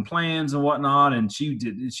 talking plans and whatnot. And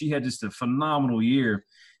she had just a phenomenal year.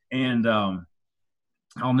 And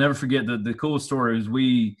I'll never forget the coolest story is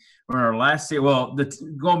we were in our last year. Well,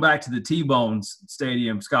 going back to the T-Bones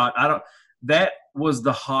Stadium, Scott, that was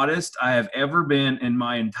the hottest I have ever been in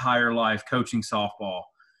my entire life coaching softball.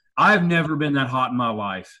 I've never been that hot in my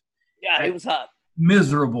life. Yeah, it was hot.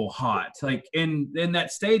 Miserable hot. Like in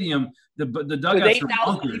that stadium, the dugouts with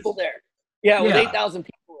 8,000 people there. Yeah, with 8,000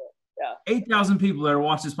 people there. Yeah. 8,000 people there to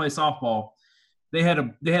watch us play softball. They had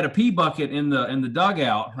a pee bucket in the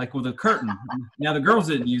dugout, like with a curtain. Now the girls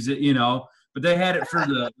didn't use it, but they had it for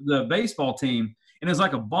the baseball team, and it was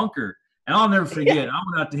like a bunker. And I'll never forget. I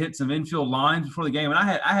went out to hit some infield lines before the game, and I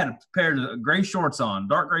had a pair of gray shorts on,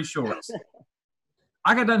 dark gray shorts.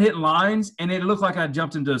 I got done hitting lines, and it looked like I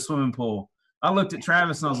jumped into a swimming pool. I looked at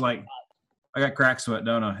Travis, and I was like, "I got crack sweat,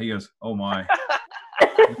 don't I?" He goes, "Oh my!"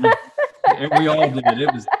 And we all did.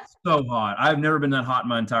 It was so hot. I've never been that hot in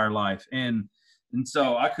my entire life, and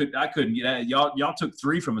so I couldn't get out. Y'all took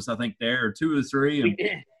 3 from us, I think, there, or 2 or 3,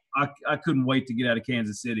 and I couldn't wait to get out of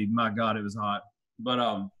Kansas City. My God, it was hot. But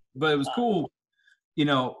it was cool,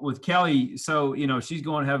 with Kelly. So she's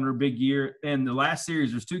having her big year. And the last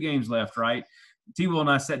series, there's 2 games left, right? T-Will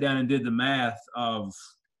and I sat down and did the math of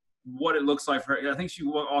what it looks like for her. I think she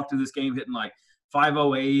walked through this game hitting like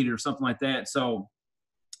 508 or something like that. So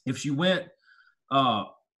if she went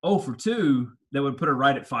 0 for 2, that would put her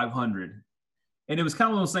right at 500. And it was kind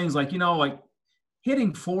of one of those things like,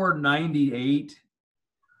 hitting 498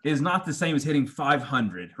 is not the same as hitting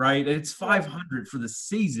 500, right? It's 500 for the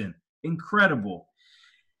season. Incredible.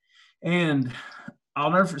 And I'll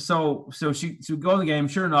never – so she would go in the game.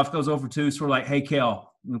 Sure enough, goes 0 for 2. So we're like, hey,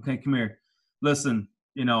 Kel, okay, come here. Listen,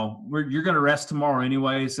 you're going to rest tomorrow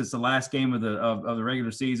anyways. It's the last game of the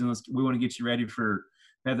regular season. We want to get you ready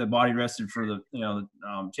have that body rested for the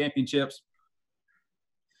championships.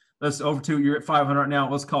 Let's over 2. You're at 500 right now.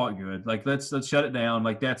 Let's call it good. Like let's shut it down.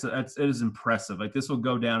 Like it is impressive. Like this will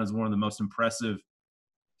go down as one of the most impressive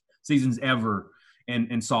seasons ever in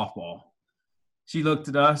softball. She looked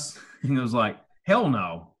at us and was like, "Hell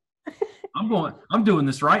no! I'm doing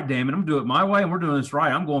this right, damn it! I'm doing it my way, and we're doing this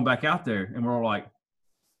right. I'm going back out there." And we're all like,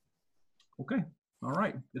 "Okay, all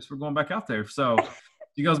right, guess we're going back out there." So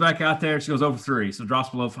she goes back out there. She goes over 3, so drops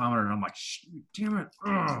below 500. And I'm like, "Damn it!"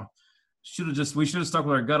 Ugh. We should have stuck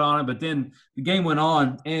with our gut on it, but then the game went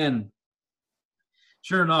on, and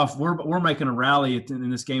sure enough, we're making a rally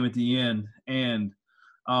in this game at the end, and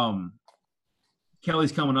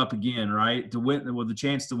Kelly's coming up again, right, to win with the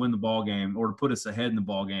chance to win the ball game or to put us ahead in the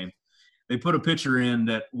ball game. They put a pitcher in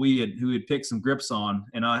that who had picked some grips on,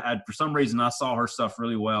 and for some reason I saw her stuff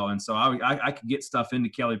really well, and so I could get stuff into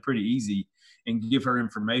Kelly pretty easy and give her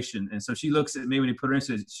information, and so she looks at me when he put her in,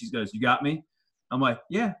 she goes, "You got me?" I'm like,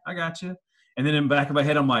 "Yeah, I got you." And then in the back of my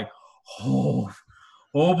head, I'm like, oh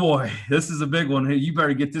boy, this is a big one. Hey, you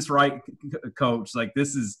better get this right, coach. Like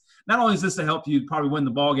this is not only is this to help you probably win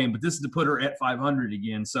the ball game, but this is to put her at 500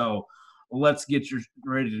 again. So let's get you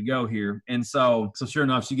ready to go here. And so sure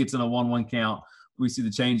enough, she gets in a 1-1 count. We see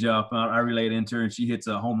the change up. I relay it into her, and she hits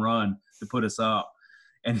a home run to put us up.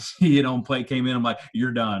 And she hit on plate, came in. I'm like,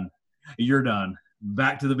 "You're done. You're done."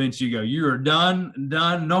 Back to the bench you go. "You are done,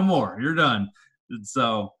 no more. You're done." And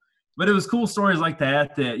so, but it was cool stories like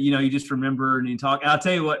that you just remember and you talk. And I'll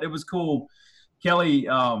tell you what, it was cool. Kelly,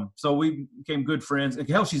 so we became good friends.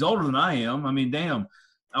 Hell, she's older than I am. I mean, damn,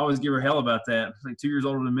 I always give her hell about that. Like 2 years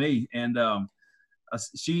older than me. And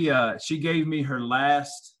she gave me her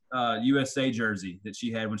last USA jersey that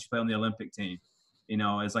she had when she played on the Olympic team,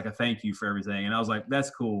 as like a thank you for everything. And I was like, that's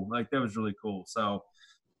cool. Like that was really cool. So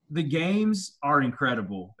the games are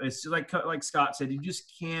incredible. It's just like Scott said, you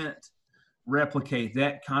just can't replicate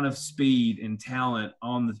that kind of speed and talent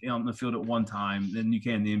on the field at one time than you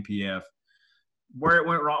can in the NPF. Where it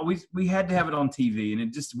went wrong, we had to have it on TV, and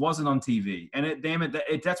it just wasn't on TV. And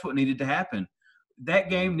that's what needed to happen. That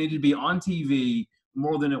game needed to be on TV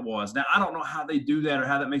more than it was. Now, I don't know how they do that or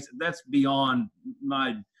how that makes it. That's beyond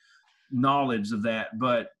my knowledge of that.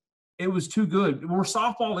 But it was too good. Where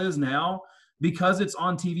softball is now, because it's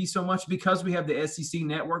on TV so much, because we have the SEC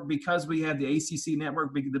network, because we have the ACC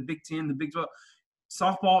network, the Big Ten, the Big 12,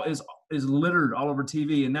 softball is littered all over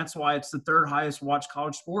TV, and that's why it's the third highest watched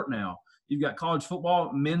college sport now. You've got college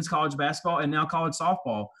football, men's college basketball, and now college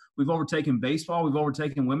softball. We've overtaken baseball. We've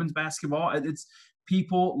overtaken women's basketball.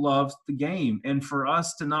 people love the game. And for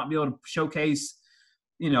us to not be able to showcase,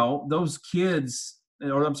 those kids,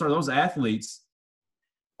 or I'm sorry, those athletes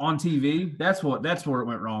on TV, that's where it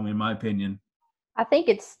went wrong, in my opinion. I think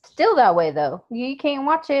it's still that way, though. You can't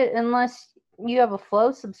watch it unless you have a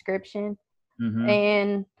Flow subscription. Mm-hmm.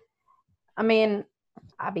 And, I mean,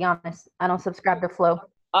 I'll be honest, I don't subscribe to Flow.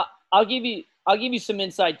 I'll give you some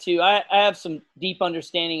insight too. I have some deep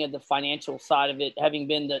understanding of the financial side of it, having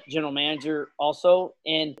been the general manager also,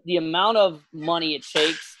 and the amount of money it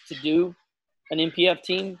takes to do an MPF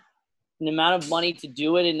team, and the amount of money to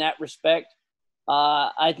do it in that respect.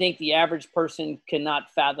 I think the average person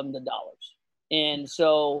cannot fathom the dollars. And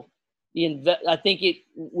so I think it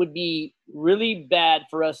would be really bad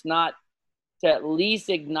for us not to at least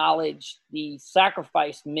acknowledge the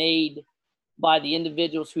sacrifice made by the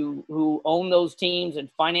individuals who own those teams and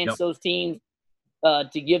finance those teams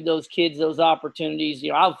to give those kids those opportunities.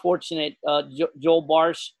 I'm fortunate. Joel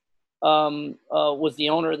Barsh was the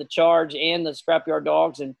owner of the Charge and the Scrapyard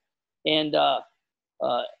Dogs, and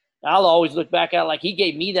I'll always look back at it like he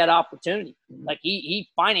gave me that opportunity. Like he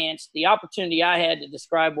financed the opportunity I had to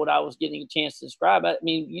describe what I was getting a chance to describe. I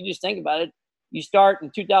mean, you just think about it. You start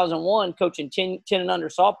in 2001 coaching 10 and under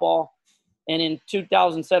softball, and in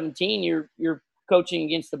 2017 you're coaching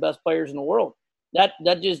against the best players in the world. That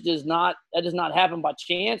just does not happen by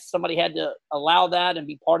chance. Somebody had to allow that and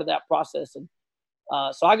be part of that process. And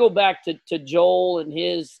so I go back to Joel and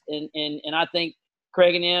his and I think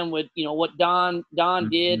Craig and him with what Don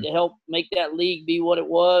did to help make that league be what it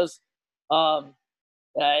was.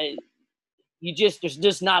 There's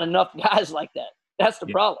just not enough guys like that. That's the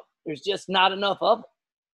problem. There's just not enough of them.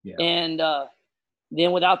 Yeah. And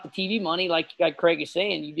then without the TV money, like Craig is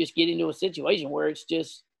saying, you just get into a situation where it's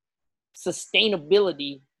just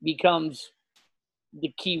sustainability becomes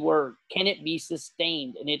the key word. Can it be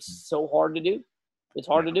sustained? And it's so hard to do. It's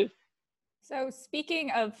hard to do. So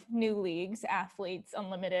speaking of new leagues, Athletes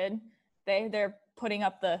Unlimited, they're putting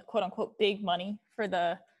up the quote unquote big money for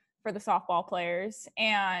the softball players,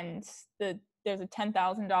 and there's a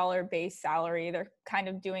 $10,000 base salary. They're kind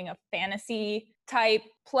of doing a fantasy type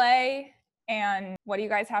play. And what do you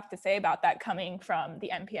guys have to say about that coming from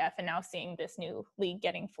the MPF and now seeing this new league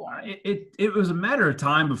getting formed? It was a matter of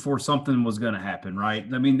time before something was going to happen, right?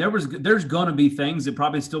 I mean, there's going to be things that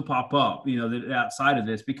probably still pop up, that outside of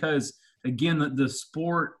this, because again, the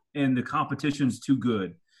sport and the competition's too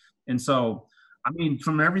good. And so, I mean,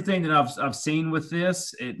 from everything that I've seen with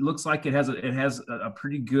this, it looks like it has a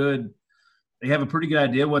pretty good. They have a pretty good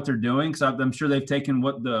idea what they're doing. So I'm sure they've taken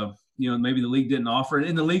what maybe the league didn't offer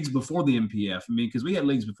in the leagues before the MPF. I mean, because we had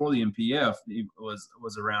leagues before the MPF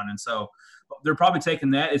was around, and so they're probably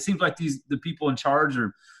taking that. It seems like the people in charge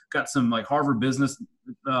got some like Harvard business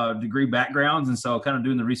degree backgrounds, and so kind of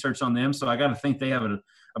doing the research on them. So I got to think they have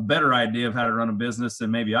a better idea of how to run a business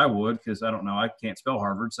than maybe I would, because I don't know, I can't spell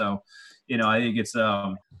Harvard. So, I think it's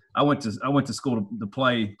I went to school to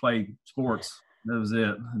play sports. That was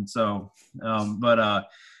it. And so,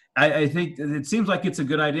 I think it seems like it's a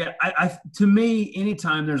good idea. To me,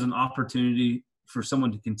 anytime there's an opportunity for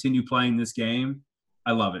someone to continue playing this game,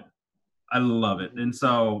 I love it. I love it. And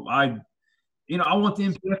so I want the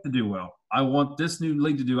MPF to do well. I want this new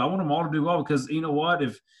league to do. I want them all to do well, because you know what?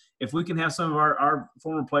 If we can have some of our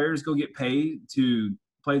former players go get paid to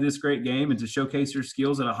play this great game and to showcase their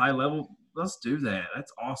skills at a high level, let's do that.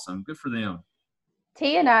 That's awesome. Good for them.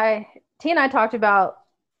 T and I talked about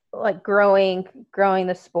like growing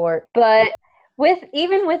the sport, but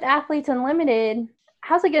even with Athletes Unlimited,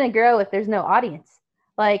 how's it going to grow if there's no audience?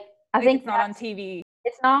 Like I think it's not on TV.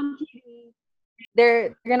 It's not on TV.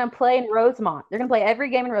 They're going to play in Rosemont. They're going to play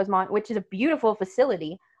every game in Rosemont, which is a beautiful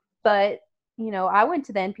facility. But I went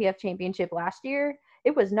to the NPF championship last year.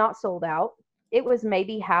 It was not sold out. It was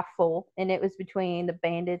maybe half full, and it was between the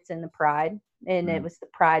Bandits and the Pride, and it was the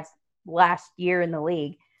Pride's last year in the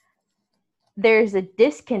league. There's a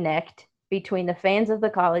disconnect between the fans of the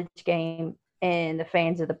college game and the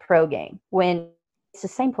fans of the pro game when it's the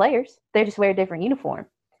same players. They just wear a different uniform.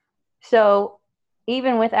 So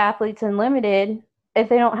even with Athletes Unlimited, if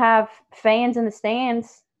they don't have fans in the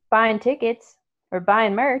stands buying tickets or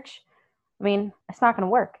buying merch, I mean, it's not going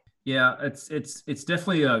to work. Yeah, it's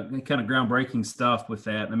definitely a kind of groundbreaking stuff with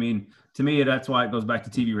that. I mean, to me, that's why it goes back to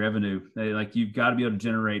TV revenue. You've got to be able to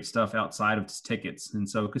generate stuff outside of just tickets, and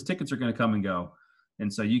so because tickets are going to come and go,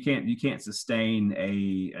 and so you can't sustain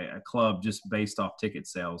a club just based off ticket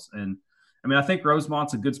sales. And I mean, I think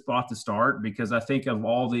Rosemont's a good spot to start, because I think of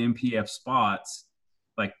all the MPF spots,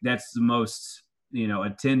 like that's the most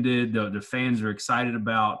attended. The fans are excited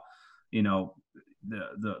about.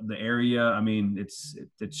 the area. I mean, it's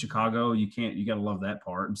Chicago. You got to love that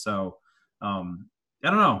part. And so, I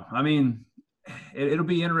don't know. I mean, it'll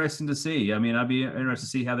be interesting to see. I mean, I'd be interested to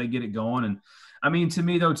see how they get it going. And I mean, to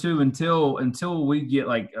me though, too, until we get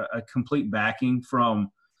like a complete backing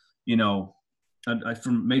from,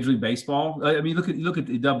 from Major League Baseball. I mean, look at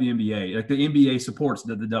the WNBA. Like the NBA supports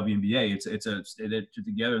the WNBA. They're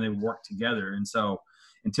together and they work together. And so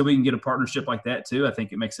until we can get a partnership like that too, I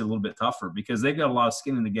think it makes it a little bit tougher because they've got a lot of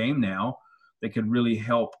skin in the game now that could really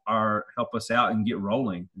help us out and get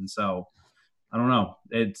rolling. And so I don't know.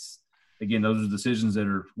 Again, those are decisions that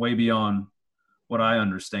are way beyond what I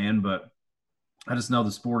understand, but I just know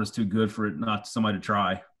the sport is too good for it not somebody to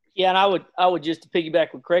try. Yeah, and I would just to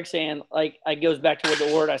piggyback what Craig's saying, like it goes back to what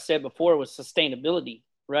the word I said before was sustainability,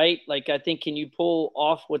 right? Like I think can you pull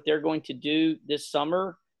off what they're going to do this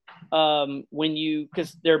summer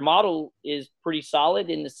because their model is pretty solid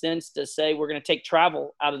in the sense to say we're going to take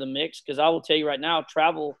travel out of the mix because I will tell you right now,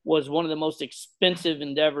 travel was one of the most expensive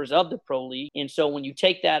endeavors of the Pro League. And so when you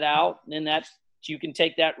take that out, then you can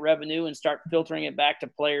take that revenue and start filtering it back to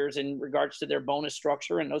players in regards to their bonus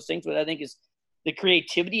structure and those things, but I think is the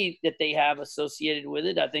creativity that they have associated with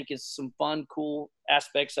it, I think is some fun, cool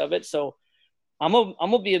aspects of it. So I'm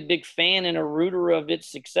gonna be a big fan and a rooter of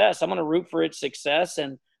its success. I'm going to root for its success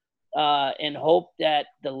and hope that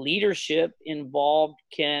the leadership involved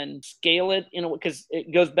can scale it, because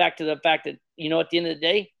it goes back to the fact that, at the end of the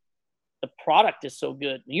day, the product is so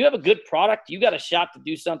good. When you have a good product, you got a shot to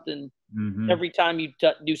do something every time you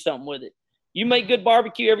do something with it. You make good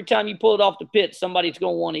barbecue every time you pull it off the pit, somebody's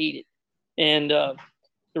going to want to eat it. And the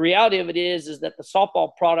reality of it is that the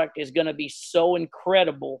softball product is going to be so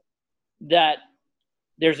incredible that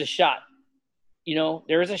there's a shot.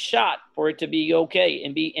 There is a shot for it to be okay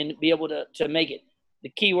and be able to make it. The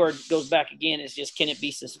key word goes back again is just, can it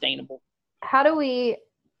be sustainable? How do we,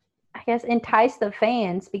 I guess, entice the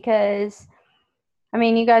fans? Because, I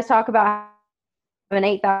mean, you guys talk about having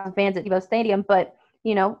 8,000 fans at Devo Stadium, but,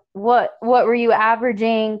 what were you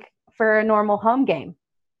averaging for a normal home game?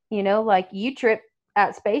 Like you trip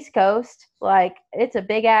at Space Coast, like it's a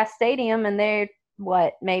big ass stadium and there,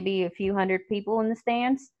 maybe a few hundred people in the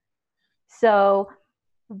stands. So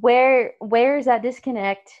where is that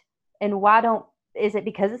disconnect, and is it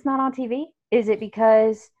because it's not on TV? Is it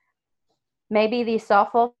because maybe these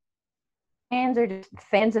softball fans are just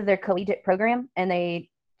fans of their collegiate program and they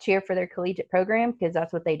cheer for their collegiate program because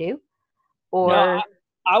that's what they do? Or no,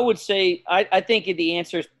 I would say, I think the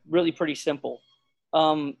answer is really pretty simple.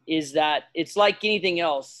 Is that it's like anything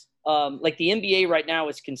else. Like the NBA right now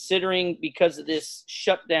is considering, because of this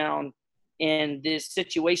shutdown and this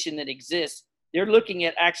situation that exists, they're looking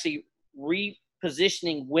at actually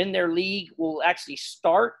repositioning when their league will actually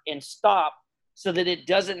start and stop so that it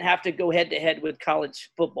doesn't have to go head to head with college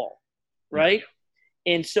football. Right.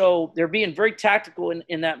 And so they're being very tactical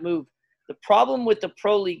in that move. The problem with the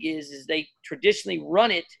Pro League is they traditionally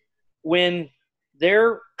run it when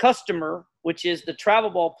their customer, which is the travel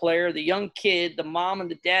ball player, the young kid, the mom and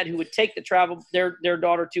the dad who would take their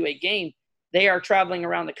daughter to a game, they are traveling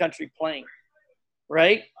around the country playing,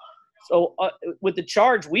 right? So with the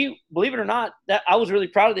Charge, we, believe it or not, that I was really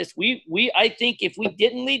proud of this. I think if we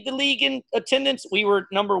didn't lead the league in attendance, we were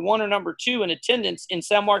number 1 or number 2 in attendance in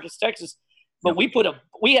San Marcos, Texas. But we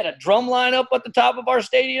had a drum line up at the top of our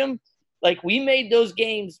stadium. Like, we made those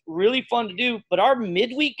games really fun to do. But our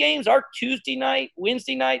midweek games, our Tuesday night,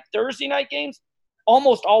 Wednesday night, Thursday night games,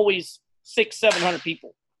 almost always 600-700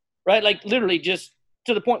 people, right? Like, literally just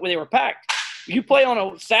to the point where they were packed. If you play on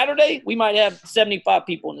a Saturday, we might have 75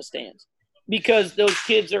 people in the stands because those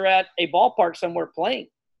kids are at a ballpark somewhere playing.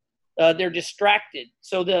 They're distracted.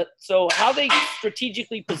 So how they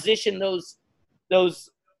strategically position those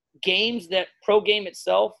games, that pro game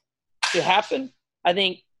itself, to happen, I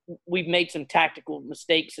think we've made some tactical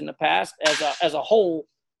mistakes in the past as a whole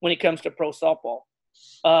when it comes to pro softball.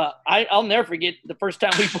 I'll never forget the first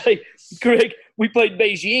time we played, Greg, we played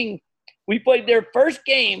Beijing. We played their first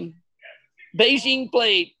game. Beijing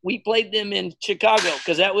played. We played them in Chicago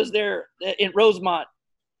because that was in Rosemont.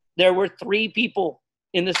 There were 3 people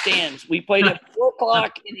in the stands. We played at 4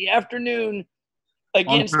 o'clock in the afternoon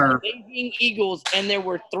against the Beijing Eagles, and there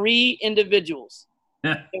were 3 individuals.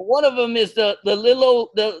 And one of them is the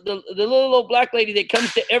little old black lady that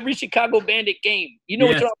comes to every Chicago Bandit game. You know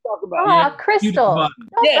what I'm talking about? Oh, Crystal.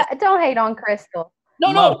 Don't hate on Crystal.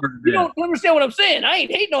 No, you don't understand what I'm saying. I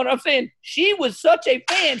ain't hating on her. I'm saying she was such a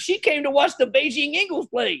fan. She came to watch the Beijing Eagles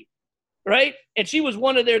play, right? And she was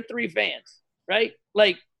one of their 3 fans, right?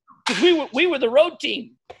 Like, because we were the road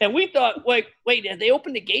team, and we thought, wait, have they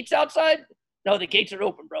opened the gates outside? No, the gates are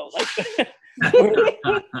open, bro. Like,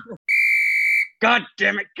 God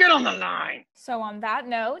damn it, get on the line. So on that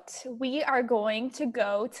note, we are going to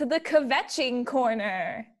go to the kvetching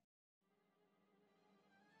corner.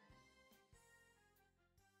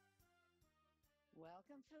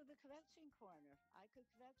 Welcome to the kvetching corner. I could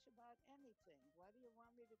kvetch about anything. What do you want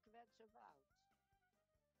me to kvetch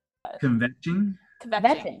about? Kvetching?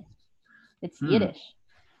 Kvetching. It's Yiddish.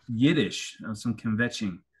 Yiddish. Some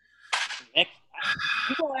kvetching.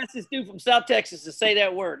 You gonna ask this dude from South Texas to say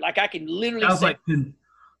that word? Like I can literally I was say like, kvetching?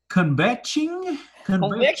 Kvetching? No,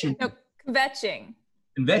 kvetching.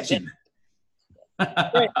 Kvetching.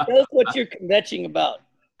 Tell us what you're kvetching about.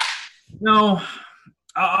 No,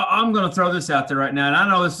 I'm going to throw this out there right now. And I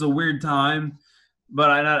know this is a weird time, but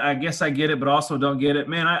I guess I get it, but also don't get it.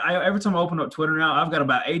 Man, I every time I open up Twitter now, I've got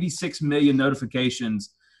about 86 million notifications,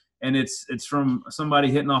 and it's from somebody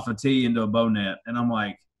hitting off a tee into a bow net. And I'm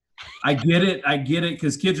like, I get it,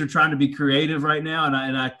 because kids are trying to be creative right now, and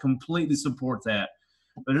I completely support that.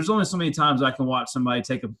 But there's only so many times I can watch somebody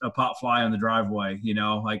take a pop fly on the driveway, you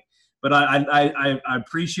know. Like, but I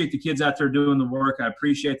appreciate the kids out there doing the work. I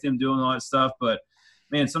appreciate them doing all that stuff. But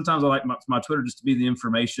man, sometimes I like my Twitter just to be the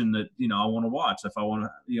information that I want to watch. If I want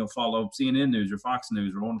to follow CNN News or Fox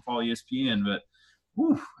News, or I want to follow ESPN, but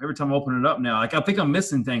every time I open it up now, like I think I'm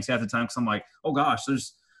missing things half the time because I'm like, oh gosh,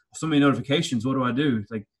 there's so many notifications. What do I do?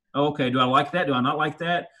 It's like, oh, okay, do I like that? Do I not like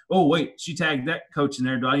that? Oh, wait, she tagged that coach in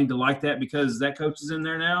there. Do I need to like that because that coach is in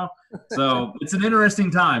there now? So it's an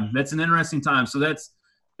interesting time. That's an interesting time. So that's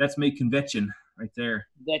me convention right there.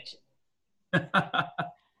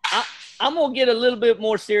 I'm going to get a little bit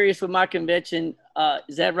more serious with my convention.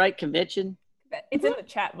 Is that right, convention? It's in the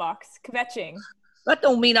chat box. Kvetching. That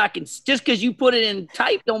don't mean I can – just because you put it in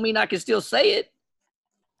type don't mean I can still say it.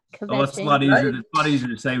 Oh, it's a lot easier. Right? It's a lot easier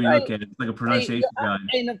to say when you look at it. It's like a pronunciation guide.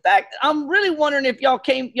 And in fact, I'm really wondering if y'all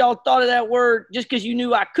thought of that word just because you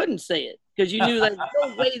knew I couldn't say it, because you knew that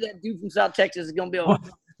no way that dude from South Texas is gonna be able.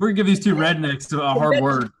 We're gonna give these two rednecks a hard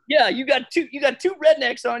word. Yeah, you got two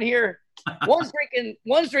rednecks on here.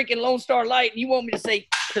 One's drinking Lone Star Light, and you want me to say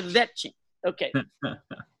kvetching. Okay.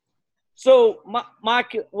 So what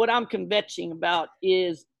I'm kvetching about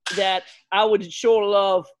is that I would sure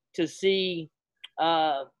love to see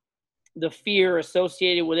the fear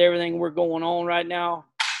associated with everything we're going on right now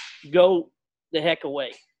go the heck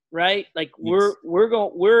away, right? Like we're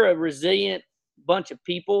a resilient bunch of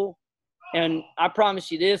people, and I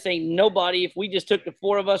promise you this, ain't nobody, if we just took the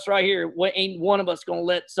four of us right here, ain't one of us gonna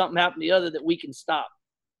let something happen to the other that we can stop.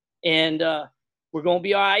 And we're gonna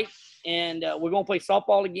be all right, and we're gonna play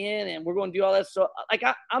softball again, and we're gonna do all that. So like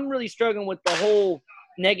I'm really struggling with the whole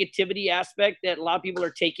negativity aspect that a lot of people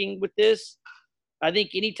are taking with this. I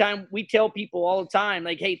think anytime we tell people all the time,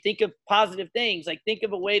 like, hey, think of positive things, like think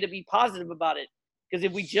of a way to be positive about it. Because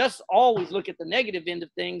if we just always look at the negative end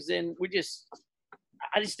of things, then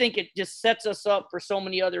I just think it just sets us up for so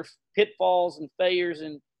many other pitfalls and failures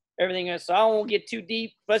and everything else. So I won't get too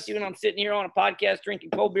deep, especially when I'm sitting here on a podcast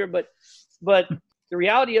drinking cold beer. But the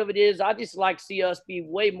reality of it is I just like to see us be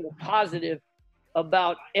way more positive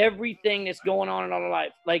about everything that's going on in our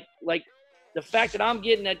life. Like the fact that I'm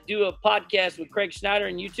getting to do a podcast with Craig Schneider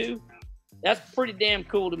and you two, that's pretty damn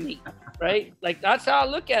cool to me, right? Like, that's how I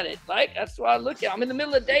look at it. Like, that's what I look at. I'm in the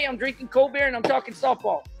middle of the day, I'm drinking cold beer, and I'm talking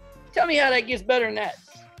softball. Tell me how that gets better than that.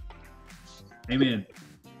 Amen.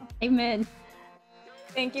 Amen.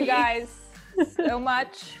 Thank you guys so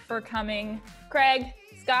much for coming. Craig,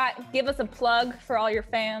 Scott, give us a plug for all your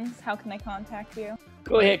fans. How can they contact you?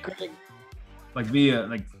 Go ahead, Craig. Like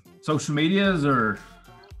via social medias or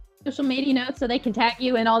social media notes, so they can tag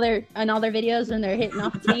you in all their videos when they're hitting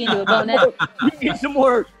off a tee into a bow net. Get some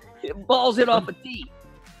more balls hit off a tee.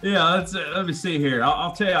 Yeah, let me see here.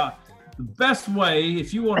 I'll tell you the best way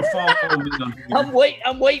if you want to follow me on here.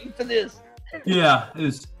 I'm waiting for this. Yeah,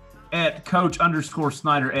 is at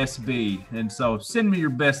Coach_Snyder SB, and so send me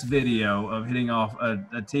your best video of hitting off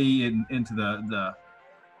a tee into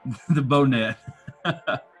the bow net.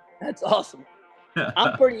 That's awesome.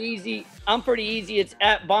 I'm pretty easy. It's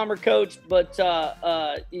at Bomber Coach. But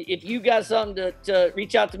if you got something to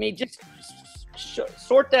reach out to me, just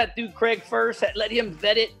sort that through Craig first. Let him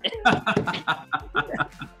vet it.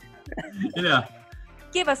 Yeah.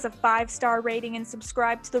 Give us a 5-star rating and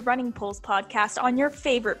subscribe to the Running Pulls podcast on your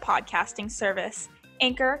favorite podcasting service.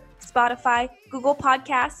 Anchor, Spotify, Google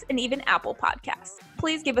Podcasts, and even Apple Podcasts.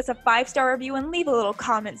 Please give us a 5-star review and leave a little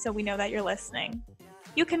comment so we know that you're listening.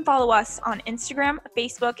 You can follow us on Instagram,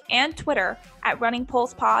 Facebook, and Twitter at Running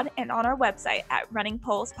Pulls Pod and on our website at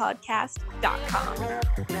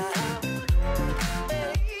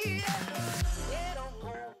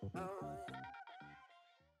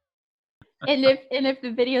runningpullspodcast.com. And if the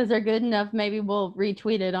videos are good enough, maybe we'll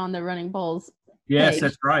retweet it on the Running Bulls. Yes, page.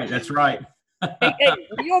 that's right. That's right. Hey,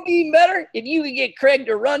 you know, be even better if you could get Craig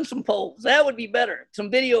to run some poles. That would be better.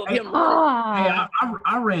 Some video of him running. Hey, Ah,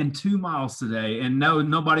 I ran 2 miles today, and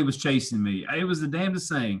nobody was chasing me. It was the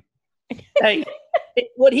damnedest thing. Hey,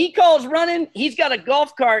 what he calls running, he's got a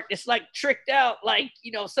golf cart. It's like tricked out, like,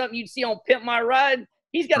 you know, something you'd see on Pimp My Ride.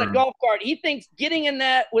 He's got a golf cart. He thinks getting in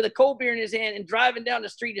that with a cold beer in his hand and driving down the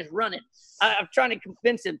street is running. I'm trying to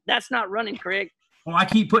convince him that's not running, Craig. Well, I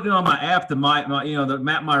keep putting it on my app to map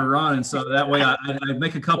my run, and so that way I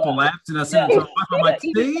make a couple laps and I send it to my wife. I'm like,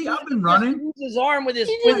 see, I've been running. He moves his arm with his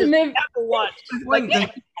moved. Apple Watch, like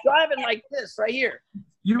driving like this right here.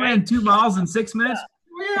 You ran 2 miles in 6 minutes?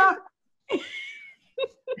 Yeah.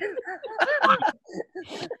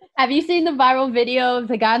 have you seen the viral video of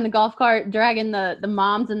the guy in the golf cart dragging the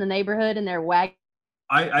moms in the neighborhood in their wagon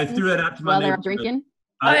I threw that out to my while they're neighborhood. drinking?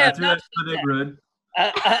 I threw that to my neighborhood.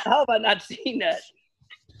 How have I not seen that?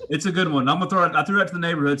 It's a good one. I'm gonna throw it. I threw it to the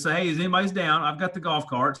neighborhood. Say, hey, is anybody's down? I've got the golf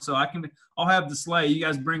cart, so I'll have the sleigh. You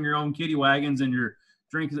guys bring your own kiddie wagons and your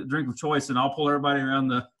drink of choice, and I'll pull everybody around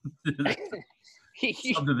the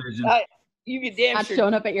subdivision. You can damn Not sure.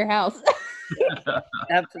 showing up at your house.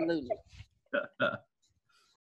 Absolutely.